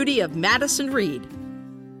the beauty of Madison Reed.